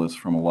speak, in all this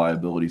from a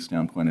liability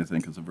standpoint, I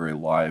think is a very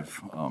live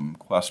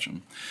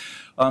question.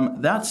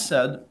 That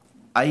said,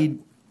 I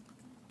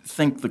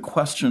think the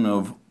question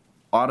of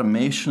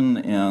automation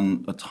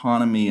and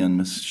autonomy and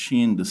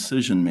machine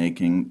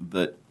decision-making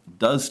that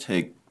does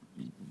take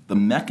the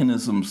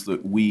mechanisms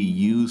that we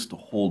use to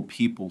hold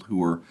people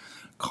who are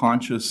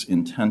conscious,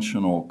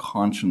 intentional,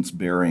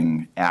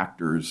 conscience-bearing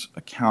actors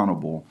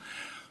accountable,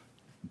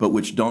 but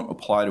which don't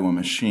apply to a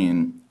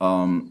machine,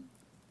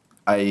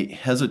 I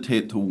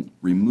hesitate to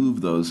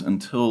remove those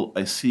until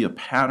I see a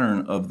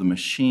pattern of the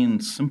machine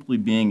simply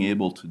being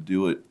able to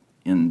do it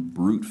in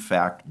brute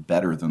fact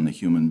better than the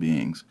human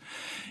beings.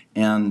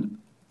 And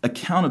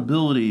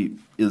accountability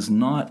is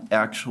not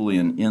actually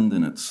an end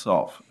in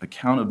itself.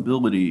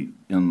 Accountability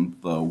in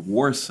the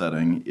war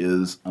setting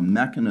is a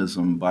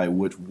mechanism by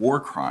which war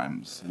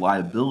crimes,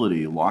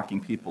 liability, locking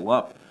people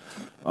up,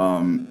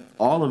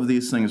 all of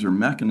these things are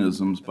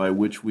mechanisms by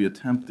which we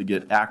attempt to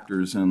get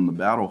actors in the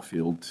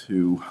battlefield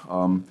to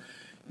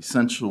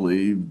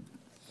essentially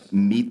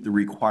meet the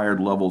required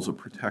levels of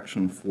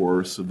protection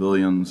for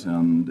civilians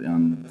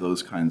and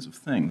those kinds of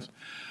things.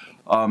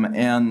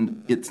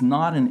 And it's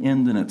not an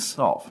end in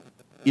itself.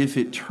 If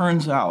it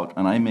turns out,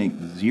 and I make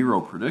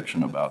zero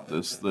prediction about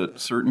this, that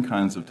certain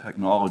kinds of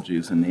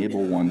technologies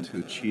enable one to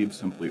achieve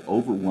simply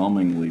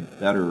overwhelmingly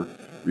better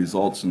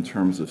results in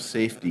terms of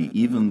safety,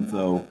 even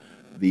though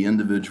the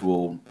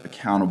individual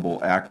accountable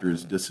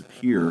actors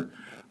disappear,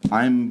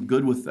 I'm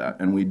good with that.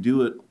 And we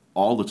do it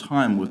all the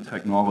time with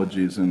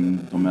technologies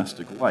in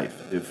domestic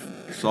life. If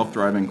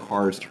self-driving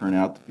cars turn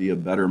out to be a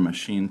better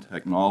machine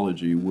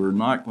technology, we're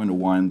not going to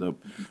wind up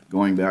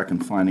going back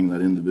and finding that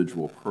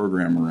individual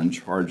programmer and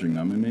charging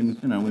them. I mean,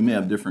 we may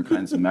have different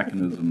kinds of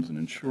mechanisms and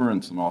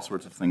insurance and all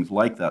sorts of things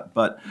like that,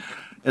 but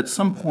at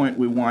some point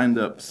we wind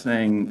up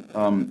saying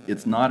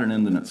it's not an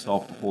end in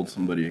itself to hold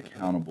somebody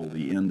accountable.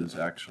 The end is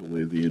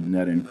actually the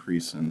net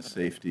increase in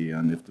safety,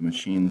 and if the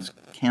machines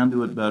can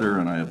do it better,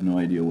 and I have no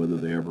idea whether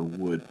they ever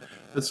would,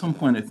 at some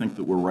point I think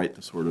that we're right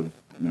to sort of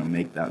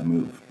make that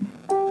move.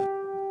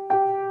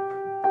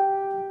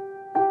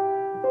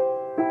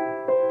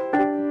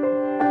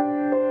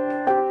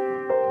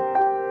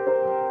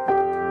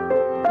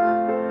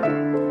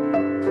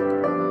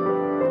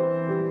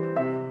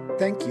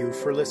 Thank you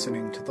for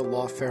listening to the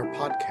Lawfare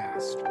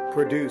podcast,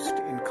 produced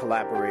in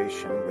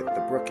collaboration with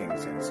the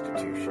Brookings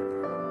Institution.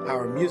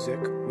 Our music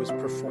was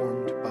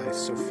performed by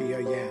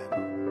Sophia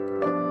Yan.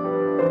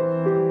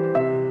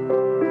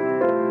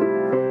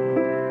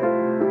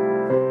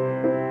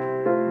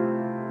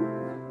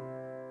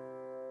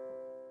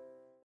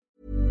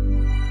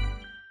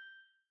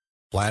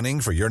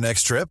 Planning for your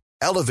next trip?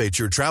 Elevate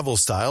your travel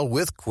style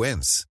with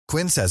Quince.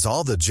 Quince has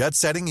all the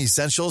jet-setting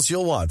essentials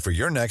you'll want for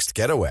your next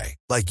getaway,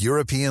 like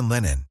European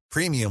linen,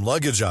 premium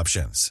luggage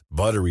options,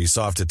 buttery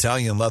soft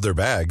Italian leather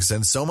bags,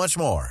 and so much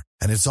more.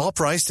 And it's all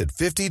priced at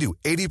 50 to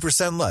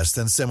 80% less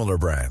than similar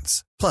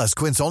brands. Plus,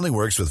 Quince only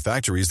works with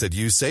factories that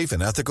use safe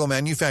and ethical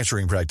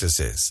manufacturing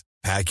practices.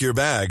 Pack your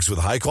bags with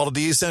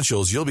high-quality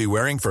essentials you'll be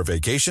wearing for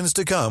vacations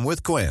to come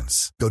with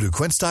Quince. Go to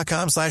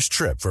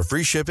quince.com/trip for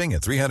free shipping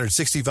and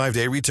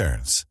 365-day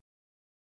returns.